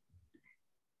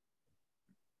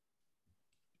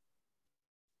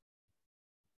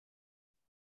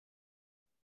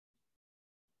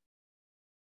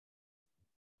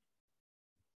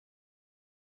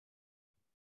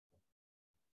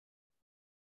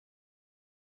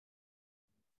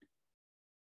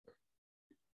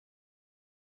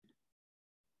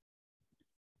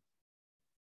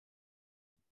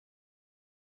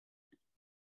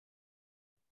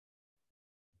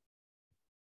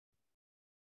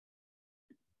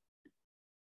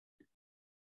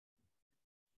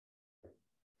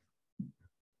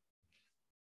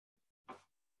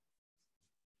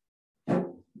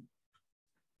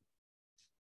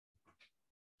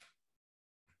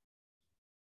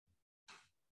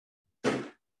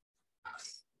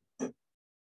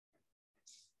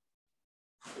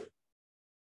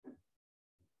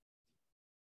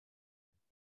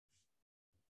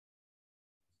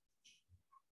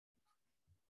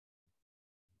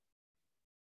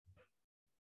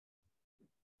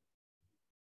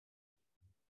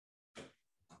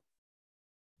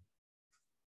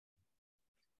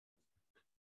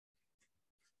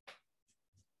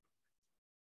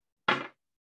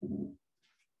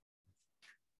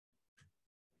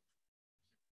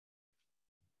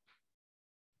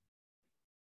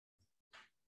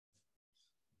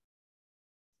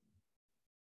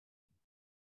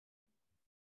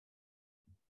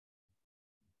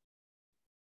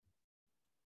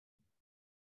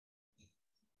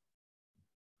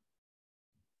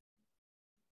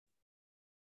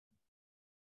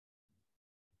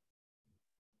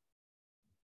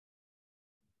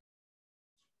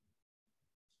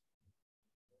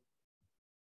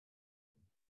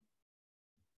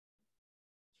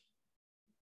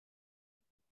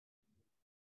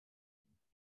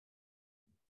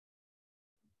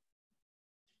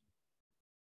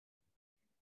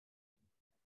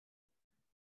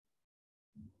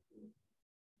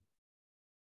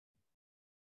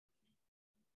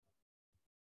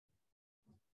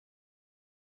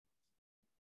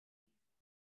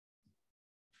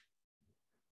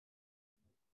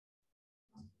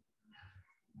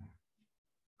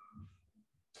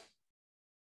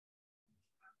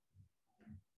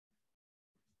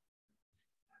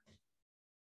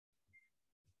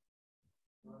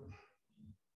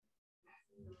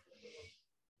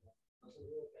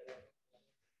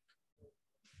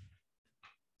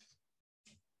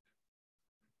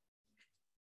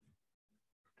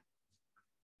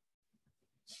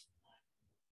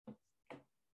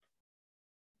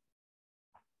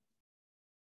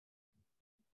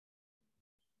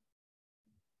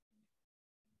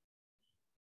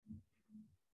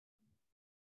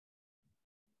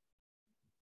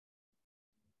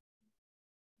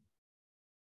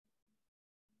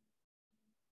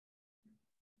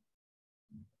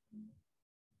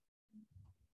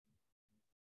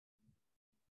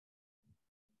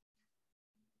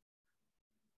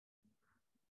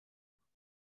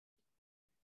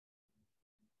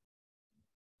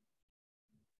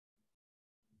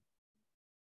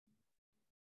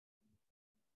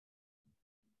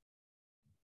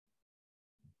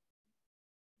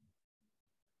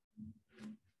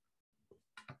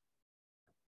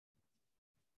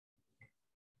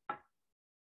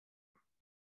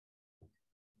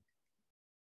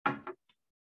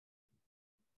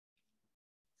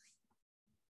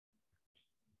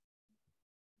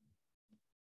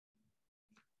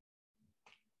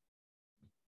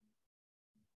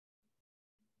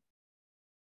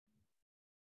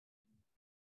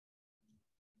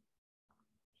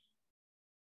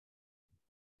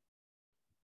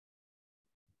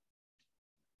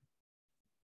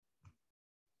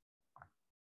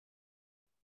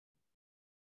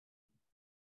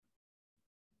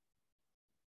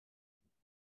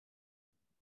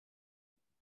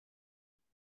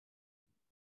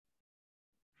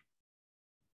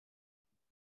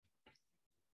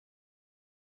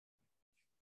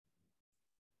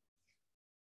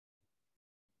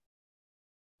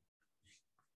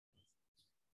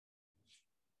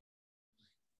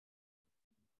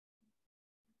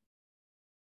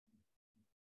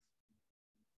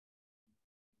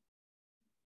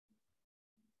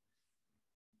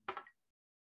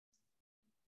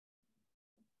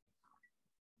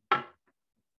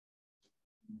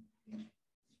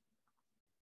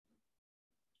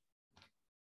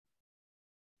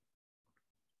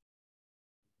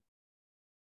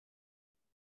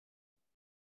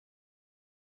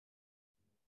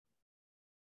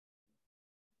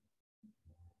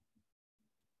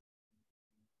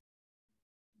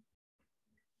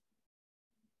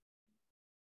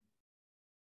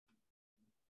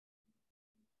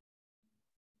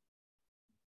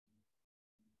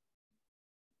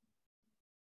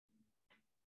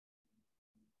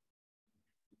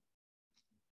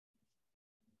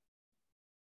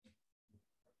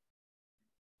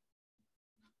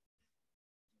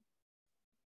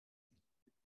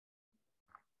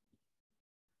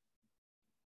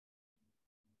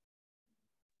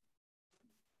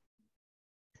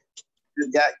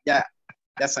 ya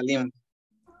salimos.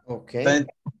 Okay. Entonces,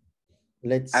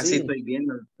 Let's así see. estoy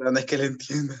viendo, pero no es que lo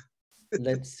entienda.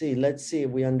 Let's see if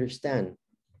we understand.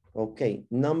 Okay,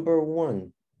 number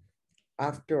 1.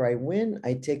 After I win,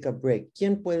 I take a break.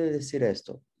 ¿Quién puede decir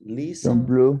esto? Lisa. John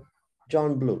Blue.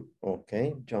 John Blue.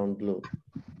 Okay, John Blue.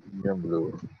 John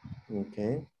Blue.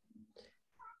 Okay.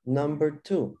 Number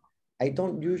 2. I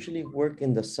don't usually work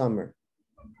in the summer.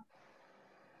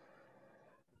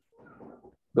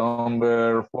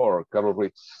 Number 4, Carlos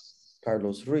Ruiz.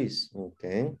 Carlos Ruiz.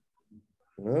 Okay.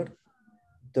 Good.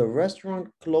 The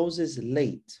restaurant closes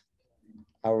late,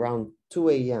 around 2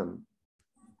 a.m.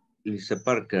 Lisa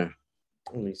Parker.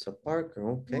 Lisa Parker,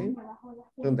 okay.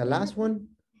 And the last one,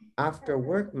 after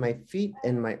work, my feet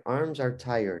and my arms are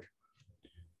tired.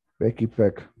 Becky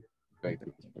Peck.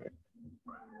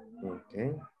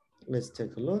 Okay, let's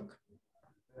take a look.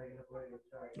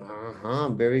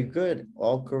 Very good.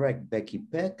 All correct. Becky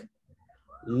Peck,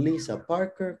 Lisa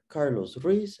Parker, Carlos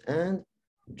Ruiz, and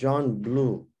John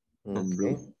Blue.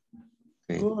 Okay.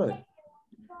 Good.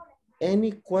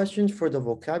 Any questions for the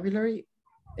vocabulary?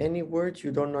 Any words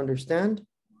you don't understand?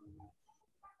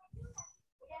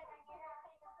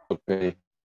 Okay.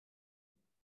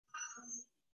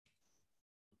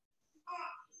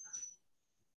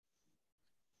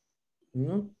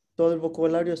 No, todo el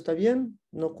vocabulario está bien.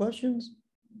 No questions.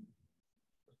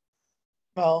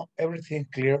 No, everything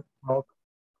clear.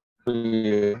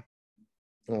 Clear.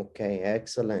 Okay,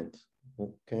 excellent.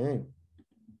 Okay,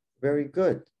 very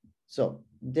good. So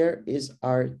there is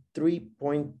our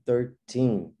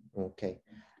 3.13. Okay,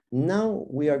 now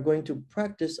we are going to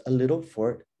practice a little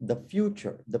for the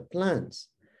future, the plans.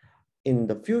 In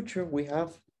the future, we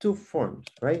have 2 forms,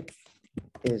 right?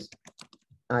 Is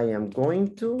I am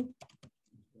going to,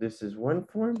 this is one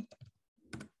form,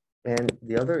 and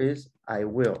the other is I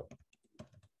will.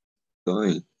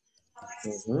 Going.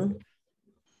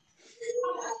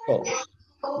 So,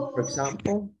 for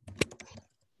example,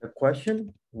 the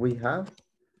question we have,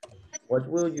 what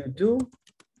will you do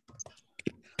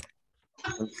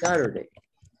on Saturday?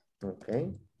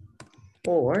 Okay.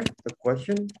 Or the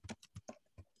question,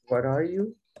 what are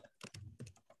you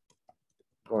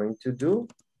going to do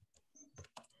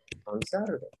on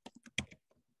Saturday?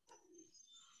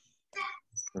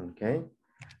 Okay.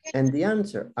 And the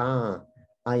answer, I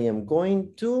am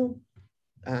going to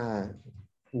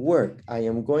work. I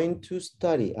am going to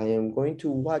study. I am going to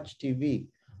watch TV.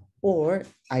 Or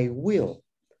I will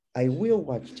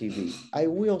watch TV. I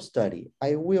will study.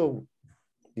 I will.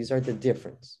 These are the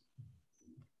difference.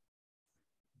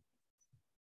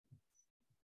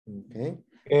 Okay.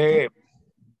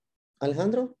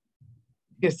 Alejandro?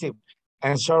 Yes, Steve.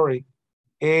 I'm sorry.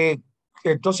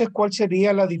 Entonces, ¿cuál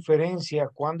sería la diferencia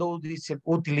cuando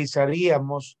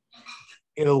utilizaríamos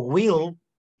el will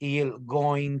y el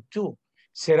going to?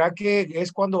 ¿Será que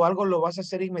es cuando algo lo vas a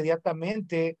hacer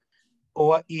inmediatamente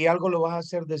y algo lo vas a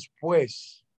hacer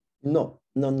después? No.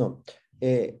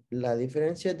 La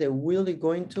diferencia de will y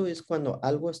going to es cuando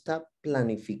algo está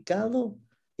planificado,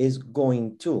 es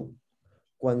going to.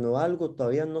 Cuando algo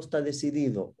todavía no está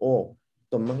decidido o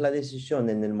tomas la decisión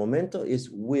en el momento, es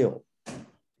will.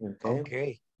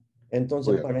 Okay.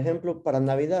 Entonces, por ejemplo, para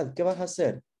Navidad, ¿qué vas a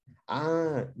hacer?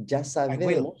 Ya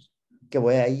sabemos que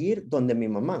voy a ir donde mi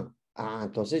mamá.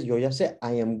 Entonces yo ya sé,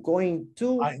 I'm going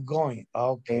to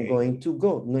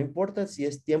go. No importa si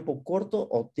es tiempo corto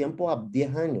o tiempo a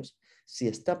 10 años. Si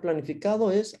está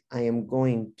planificado es I am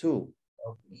going to.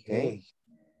 Okay.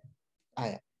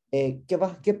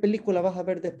 ¿Qué película vas a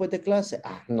ver después de clase?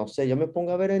 No sé, yo me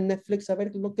pongo a ver en Netflix a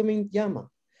ver lo que me llama.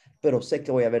 Pero sé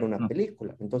que voy a ver una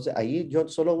película. Entonces ahí yo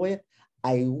solo voy a,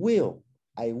 I will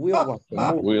watch the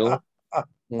movie.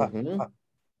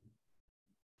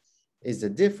 Is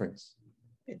the difference.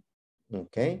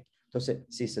 Ok. Entonces,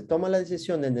 si se toma la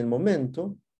decisión en el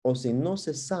momento o si no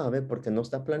se sabe porque no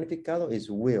está planificado, es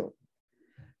will.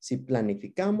 Si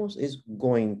planificamos, es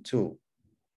going to.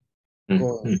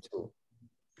 Going to.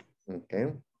 Ok.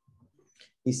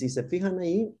 Y si se fijan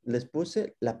ahí, les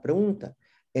puse la pregunta.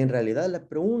 En realidad la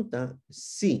pregunta,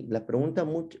 sí, la pregunta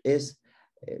es,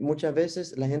 muchas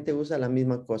veces la gente usa la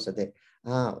misma cosa de,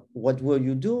 what will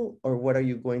you do or what are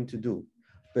you going to do?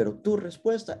 Pero tu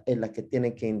respuesta es la que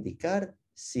tiene que indicar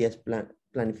si es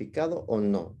planificado o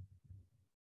no.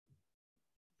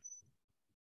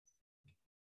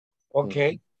 Ok.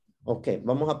 Ok,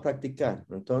 vamos a practicar.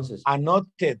 Entonces.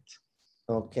 Anoted.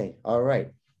 Ok, all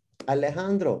right.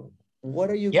 Alejandro, what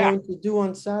are you going to do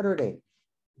on Saturday?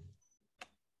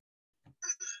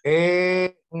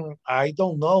 I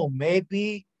don't know.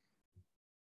 Maybe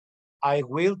I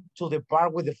will to the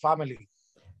park with the family.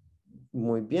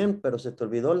 Muy bien, pero se te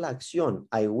olvidó la acción.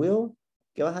 I will.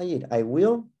 ¿Qué vas a ir? I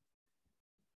will.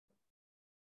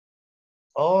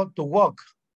 Oh, to walk.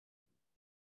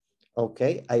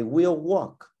 Okay, I will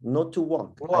walk. Not to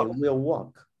walk. I Walk. will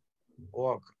walk.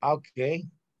 Walk. Ok.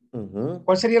 Ujú.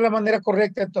 ¿Cuál sería la manera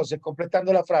correcta entonces,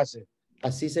 completando la frase?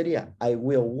 Así sería. I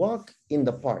will walk in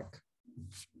the park.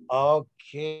 Ok.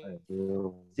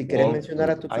 Si quieres mencionar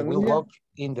a tu I will familia, walk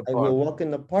in the I will park. walk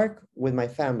in the park with my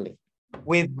family.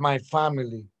 With my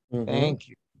family. Ujú. Thank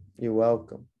you. You're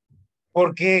welcome.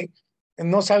 Porque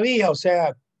no sabía, o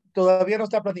sea, todavía no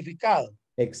está planificado.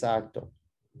 Exacto.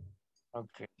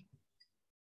 Ok.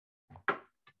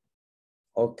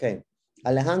 Okay.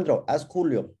 Alejandro, ask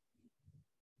Julio.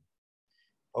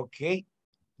 Okay.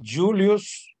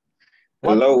 Julius,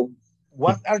 Hello.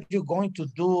 what are you going to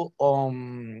do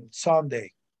on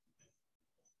Sunday?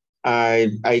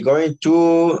 I going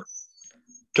to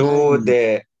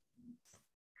the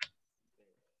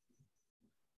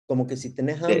Como que si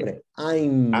tenés hambre.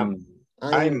 I'm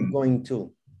going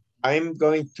to. I'm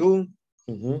going to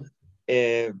Ujú.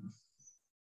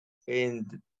 in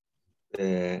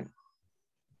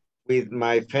with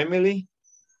my family.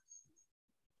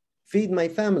 Feed my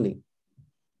family.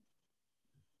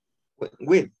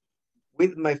 With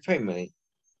my family.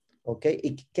 Ok.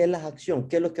 ¿Y qué es la acción?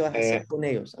 ¿Qué es lo que vas a hacer con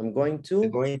ellos? I'm going to.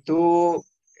 I'm going to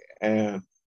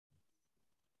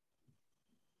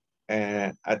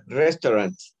at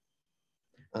restaurant.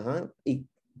 Ajá. Y,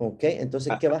 ok.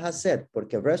 Entonces, ¿qué vas a hacer?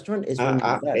 Porque restaurant es un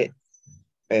lugar.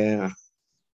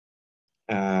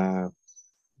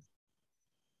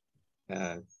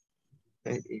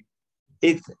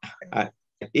 Eat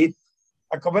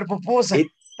a comer pupusas.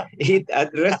 Eat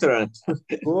at restaurant.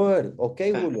 Good. Ok,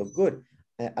 Julio. Good.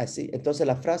 Así. Entonces,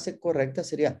 la frase correcta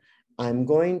sería I'm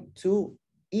going to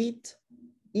eat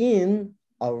in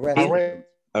a restaurant.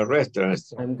 A restaurant.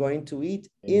 I'm going to eat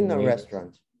in a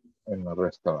restaurant. In a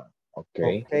restaurant.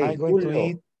 Okay. I'm going to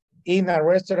eat in a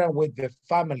restaurant with the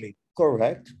family.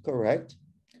 Correct, correct.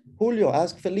 Julio,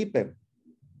 ask Felipe.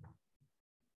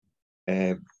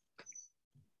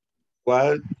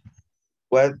 What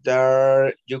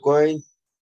are you going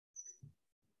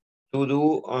to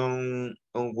do on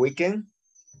weekend?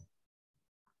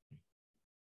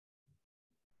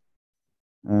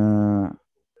 I'm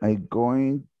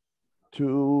going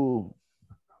to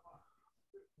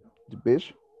the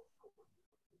beach.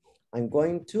 I'm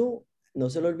going to, no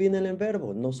se lo olviden el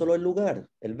verbo, no solo el lugar.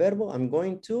 El verbo, I'm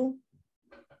going to.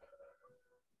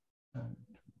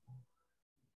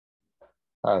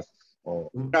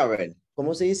 Travel.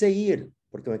 ¿Cómo se dice ir?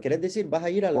 Porque me quieres decir, vas a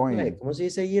ir a la playa. ¿Cómo se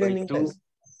dice ir en inglés?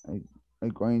 I'm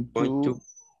going to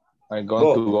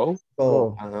go.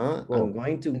 Go. Ajá. Go. I'm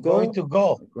going to I'm go. going to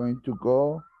go. I'm going to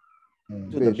go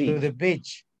to the beach. To the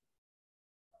beach.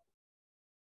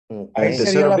 Okay. Ahí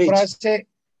sería la frase,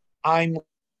 I'm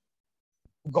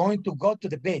going to go to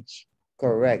the beach.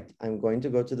 Correct. I'm going to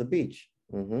go to the beach.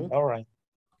 All right.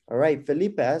 All right.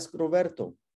 Felipe, ask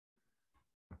Roberto.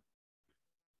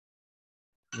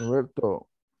 Roberto,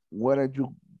 what are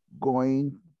you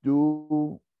going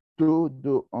to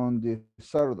do on this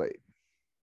Saturday?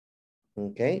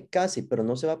 Ok, casi, pero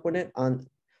no se va a poner on.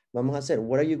 Vamos a hacer,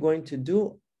 what are you going to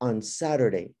do on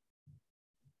Saturday?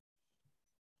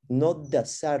 Not the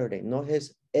Saturday, no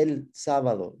es el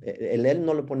sábado. El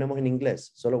no lo ponemos en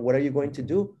inglés. Solo, what are you going to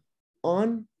do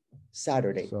on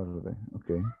Saturday? Saturday,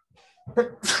 okay.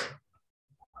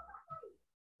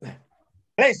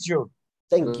 Bless you.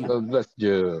 Thank you. Bless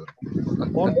you.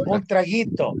 Un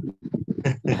traguito.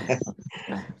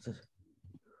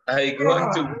 I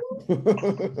going to.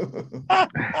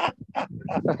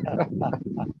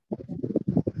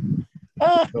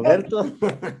 Roberto.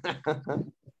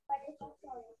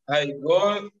 I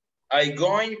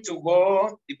going to go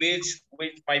to the beach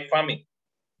with my family.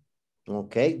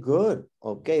 Okay, good.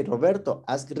 Okay, Roberto,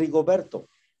 ask Rigoberto.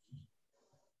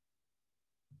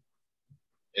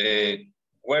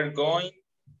 We're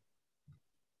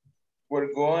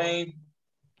going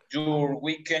your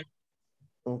weekend.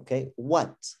 Okay,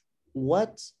 what?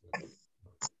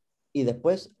 Y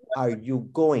después, are you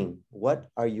going? What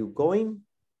are you going?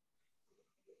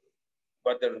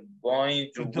 What are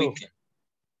going your weekend?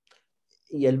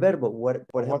 Y el verbo, what,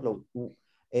 por ejemplo,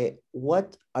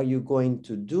 what are you going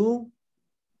to do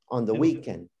on the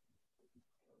weekend?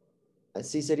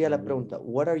 Así sería la pregunta.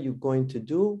 What are you going to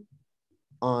do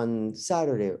on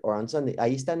Saturday or on Sunday?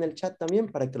 Ahí está en el chat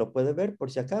también para que lo puedas ver por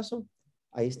si acaso.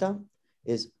 Ahí está.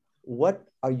 Es what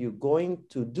are you going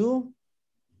to do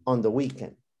on the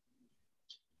weekend?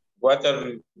 What are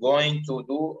you going to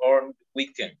do on the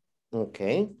weekend?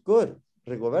 Okay, good.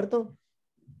 Rigoberto?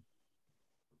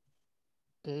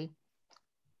 Okay.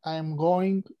 I'm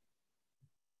going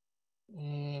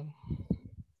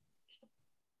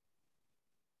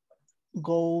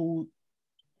go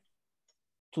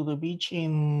to the beach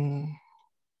in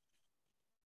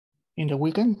the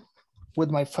weekend with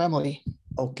my family.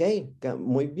 Ok,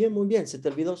 muy bien, muy bien. Se te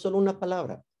olvidó solo una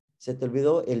palabra. Se te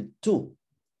olvidó el to.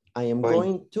 I am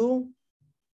going to.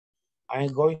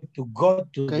 I'm going to go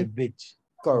to Okay. the beach.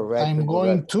 Correct. I'm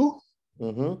going to.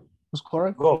 That's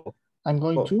correct. Go. I'm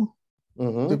going to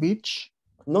the beach.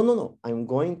 No, no, no. I'm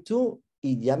going to.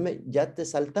 Y ya te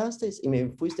saltaste y me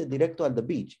fuiste directo al the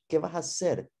beach. ¿Qué vas a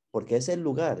hacer? Porque es el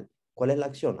lugar. ¿Cuál es la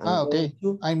acción? Okay.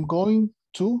 I'm going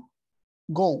to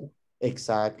go.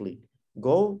 Exactly.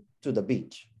 Go to the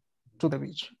beach. To the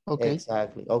beach. Okay.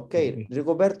 Exactly. Okay.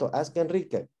 Rigoberto, ask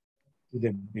Enrique. To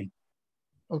the beach.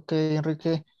 Okay,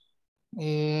 Enrique.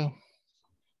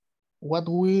 What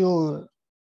will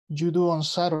you do on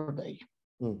Saturday?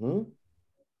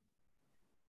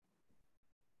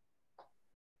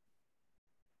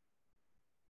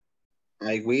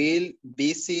 I will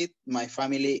visit my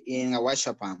family in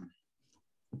Aguachapan.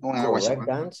 Correct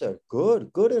answer.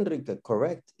 Good, good, Enrique.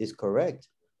 Correct is correct.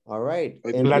 All right.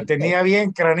 La tenía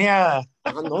bien craneada.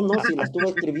 No, no, sí, la estuve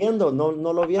escribiendo. No,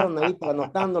 no lo vieron ahí,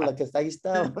 anotándola que ahí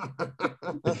estaba.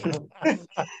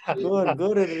 Good,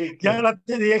 good, Enrique. Ya la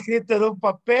tenía escrita en un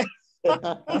papel.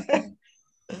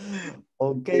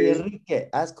 Okay, Enrique,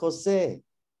 ask José.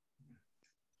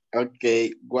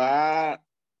 Okay, what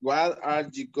are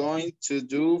you going to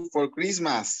do for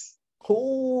Christmas?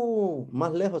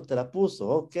 Más lejos te la puso,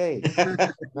 ok.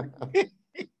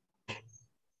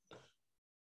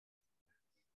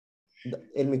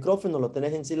 El micrófono lo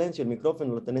tenés en silencio, el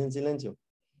micrófono lo tenés en silencio.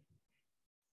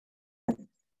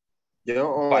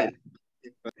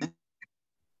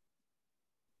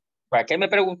 ¿Para qué me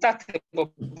preguntaste?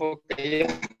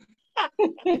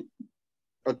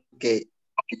 Okay,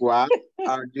 what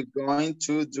are you going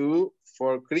to do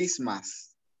for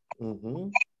Christmas?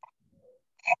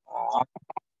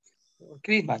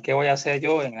 Christmas, ¿qué voy a hacer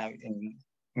yo en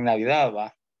Navidad,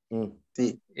 va?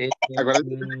 Sí. Acuérdate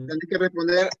que tienes que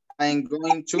responder I'm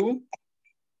going to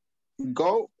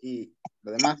go y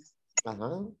lo demás.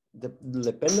 Ajá.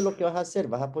 Depende de lo que vas a hacer.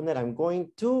 Vas a poner I'm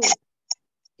going to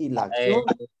y la acción.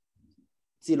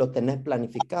 Si lo tenés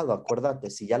planificado, acuérdate.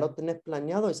 Si ya lo tenés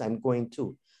planeado es I'm going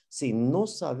to. Si no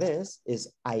sabes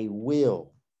es I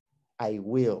will. I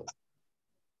will.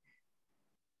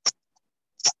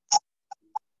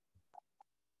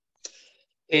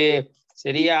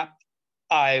 Sería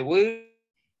I will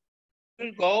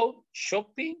go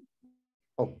shopping.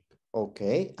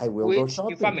 Okay, I will with go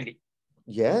shopping. Your family.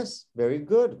 Yes, very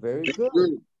good, very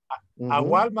good. A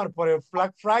Walmart por el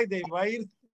Black Friday va a ir.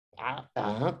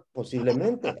 Ajá,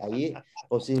 posiblemente, ahí,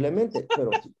 posiblemente,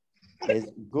 pero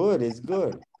es good, it's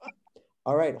good.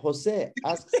 All right, José,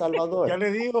 ask Salvador. Ya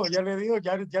le digo, ya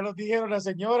lo dijeron las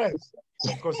señoras.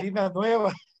 Cocina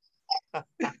nueva.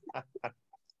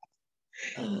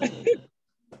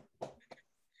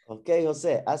 Ok,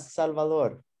 José, ask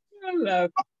Salvador.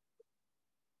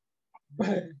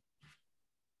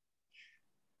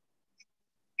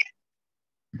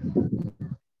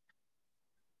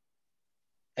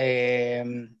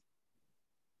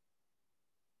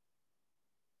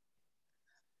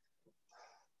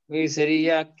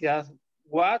 Sería,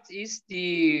 what is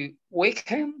the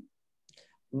weekend?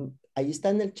 Ahí está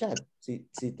en el chat.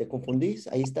 Si te confundís,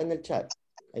 ahí está en el chat.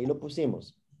 Ahí lo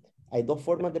pusimos. Hay dos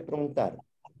formas de preguntar.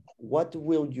 What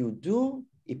will you do?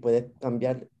 Y puedes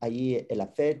cambiar ahí la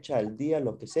fecha, el día,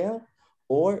 lo que sea.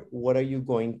 Or what are you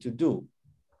going to do?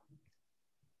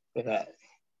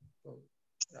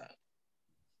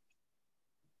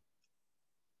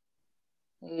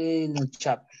 En el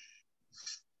chat.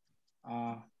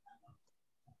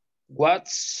 What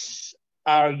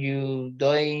are you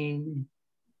doing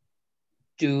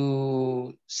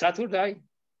to Saturday?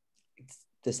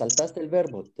 Te saltaste el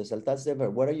verbo.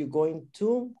 What are you going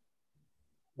to?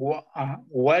 What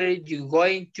are you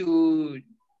going to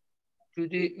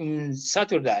do on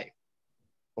Saturday?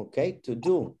 Okay, to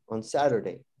do on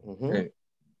Saturday. Okay.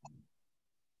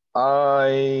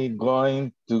 I'm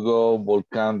going to go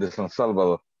Volcán de San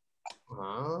Salvador.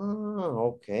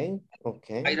 Okay,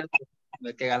 okay.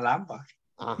 Me queda lámpara.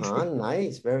 Ajá,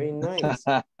 nice, very nice.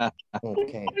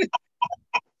 Okay.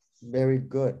 Very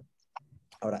good.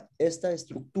 Ahora, esta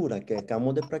estructura que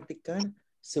acabamos de practicar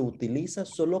se utiliza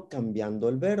solo cambiando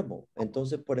el verbo.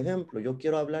 Entonces, por ejemplo, yo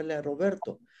quiero hablarle a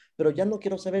Roberto, pero ya no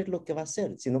quiero saber lo que va a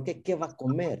hacer, sino que qué va a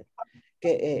comer,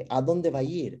 a dónde va a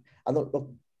ir,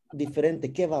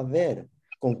 diferente, qué va a ver,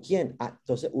 con quién.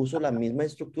 Entonces, uso la misma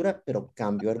estructura, pero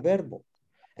cambio el verbo.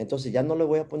 Entonces, ya no le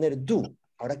voy a poner do,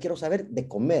 Ahora quiero saber de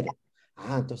comer.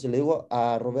 Entonces le digo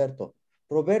a Roberto,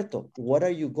 Roberto, what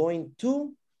are you going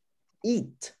to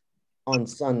eat on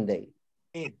Sunday?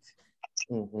 Eat.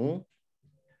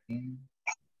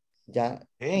 Ya,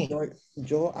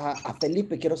 yo a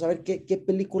Felipe quiero saber qué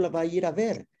película va a ir a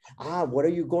ver. What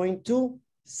are you going to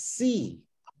see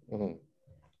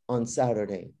on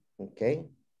Saturday? Okay.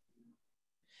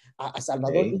 A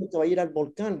Salvador dijo que va a ir al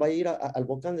volcán, va a ir al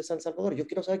volcán de San Salvador. Yo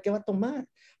quiero saber qué va a tomar.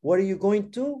 What are you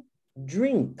going to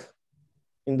drink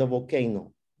in the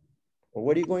volcano? Or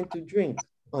what are you going to drink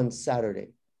on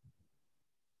Saturday?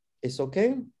 It's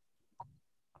okay?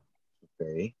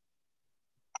 Okay.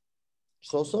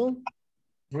 So?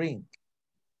 Drink.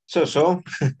 So.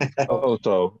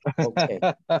 Okay.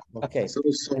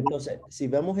 Entonces, si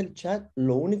vemos el chat,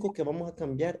 lo único que vamos a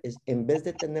cambiar es, en vez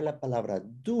de tener la palabra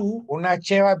do. Una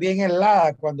cheva bien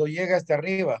helada cuando llega hasta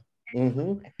arriba.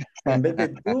 En vez de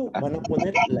do, van a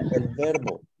poner el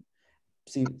verbo.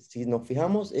 Si nos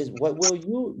fijamos, es what will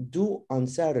you do on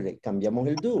Saturday? Cambiamos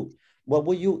el do. What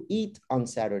will you eat on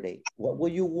Saturday? What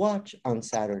will you watch on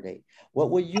Saturday?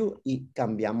 What will you eat?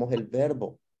 Cambiamos el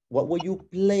verbo. What will you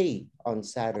play on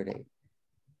Saturday?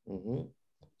 O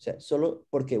sea, solo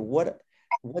porque what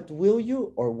will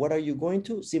you or what are you going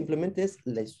to simplemente es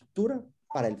la estructura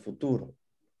para el futuro.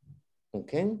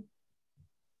 ¿Ok?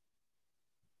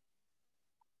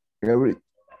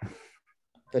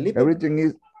 Felipe?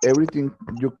 Everything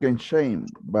you can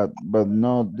change, but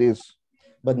not this.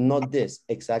 But not this,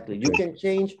 exactly. You can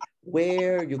change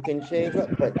where, you can change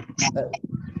what, but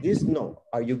this no.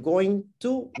 Are you going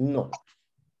to? No.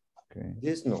 Okay.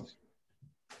 This no.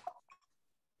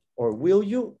 Or will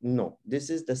you? No. This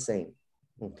is the same.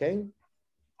 Okay.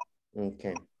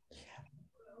 Okay.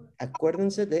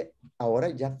 Acuérdense de, ahora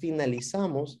ya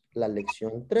finalizamos la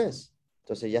lección 3.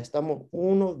 Entonces ya estamos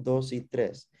 1, 2 y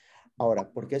 3.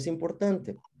 Ahora, ¿por qué es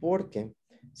importante? Porque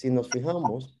si nos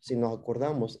fijamos, si nos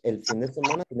acordamos, el fin de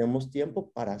semana tenemos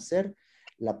tiempo para hacer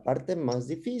la parte más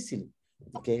difícil,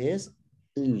 que es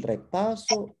el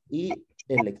repaso y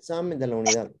el examen de la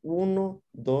unidad 1,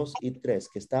 2 y 3,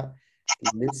 que está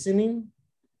listening,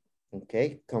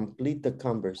 okay, complete the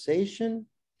conversation,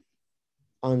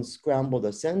 unscramble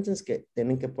the sentence, que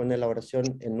tienen que poner la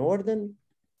oración en orden,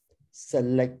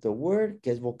 select the word,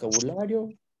 que es vocabulario,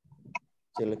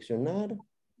 seleccionar,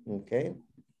 okay.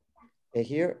 And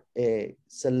here,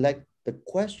 select the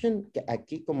question, que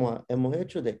aquí como hemos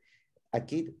hecho,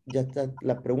 aquí ya está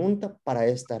la pregunta para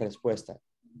esta respuesta.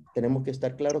 Tenemos que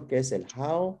estar claro que es el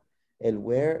how, el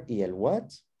where y el what,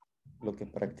 lo que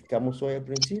practicamos hoy al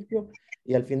principio,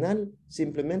 y al final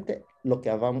simplemente lo que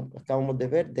acabamos de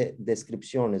ver de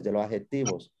descripciones de los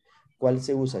adjetivos. ¿Cuál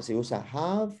se usa? Se usa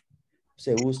have,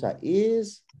 se usa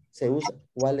is, se usa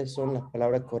cuáles son las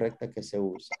palabras correctas que se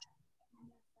usan.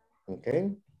 ¿Ok?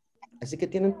 Así que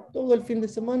tienen todo el fin de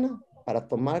semana para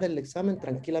tomar el examen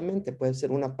tranquilamente. Puede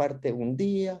ser una parte un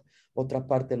día, otra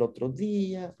parte el otro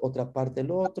día, otra parte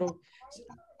el otro.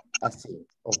 Así,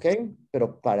 ¿ok?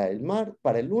 Pero para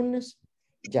el lunes,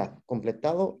 ya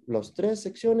completado las 3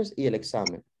 secciones y el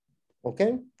examen. ¿Ok?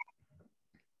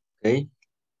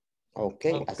 Ok.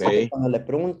 Así que cuando le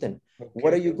pregunten,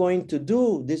 what are you going to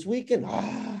do this weekend?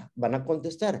 Van a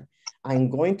contestar, I'm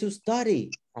going to study,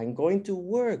 I'm going to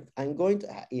work, I'm going to...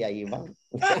 y ahí van.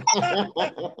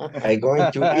 I'm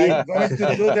going to eat. I'm going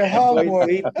to do the homework.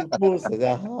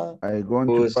 I'm going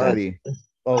to party.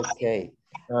 Okay.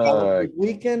 Have a good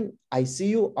weekend. I see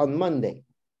you on Monday.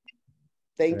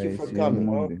 Thank you for coming.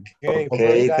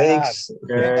 Okay, thanks.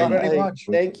 Thank you very much.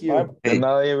 Thank you. Good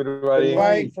night, everybody.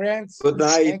 Bye, friends. Good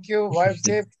night. Thank you. Wife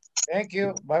tip. Thank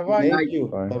you. Bye-bye. Thank you.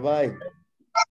 Bye-bye.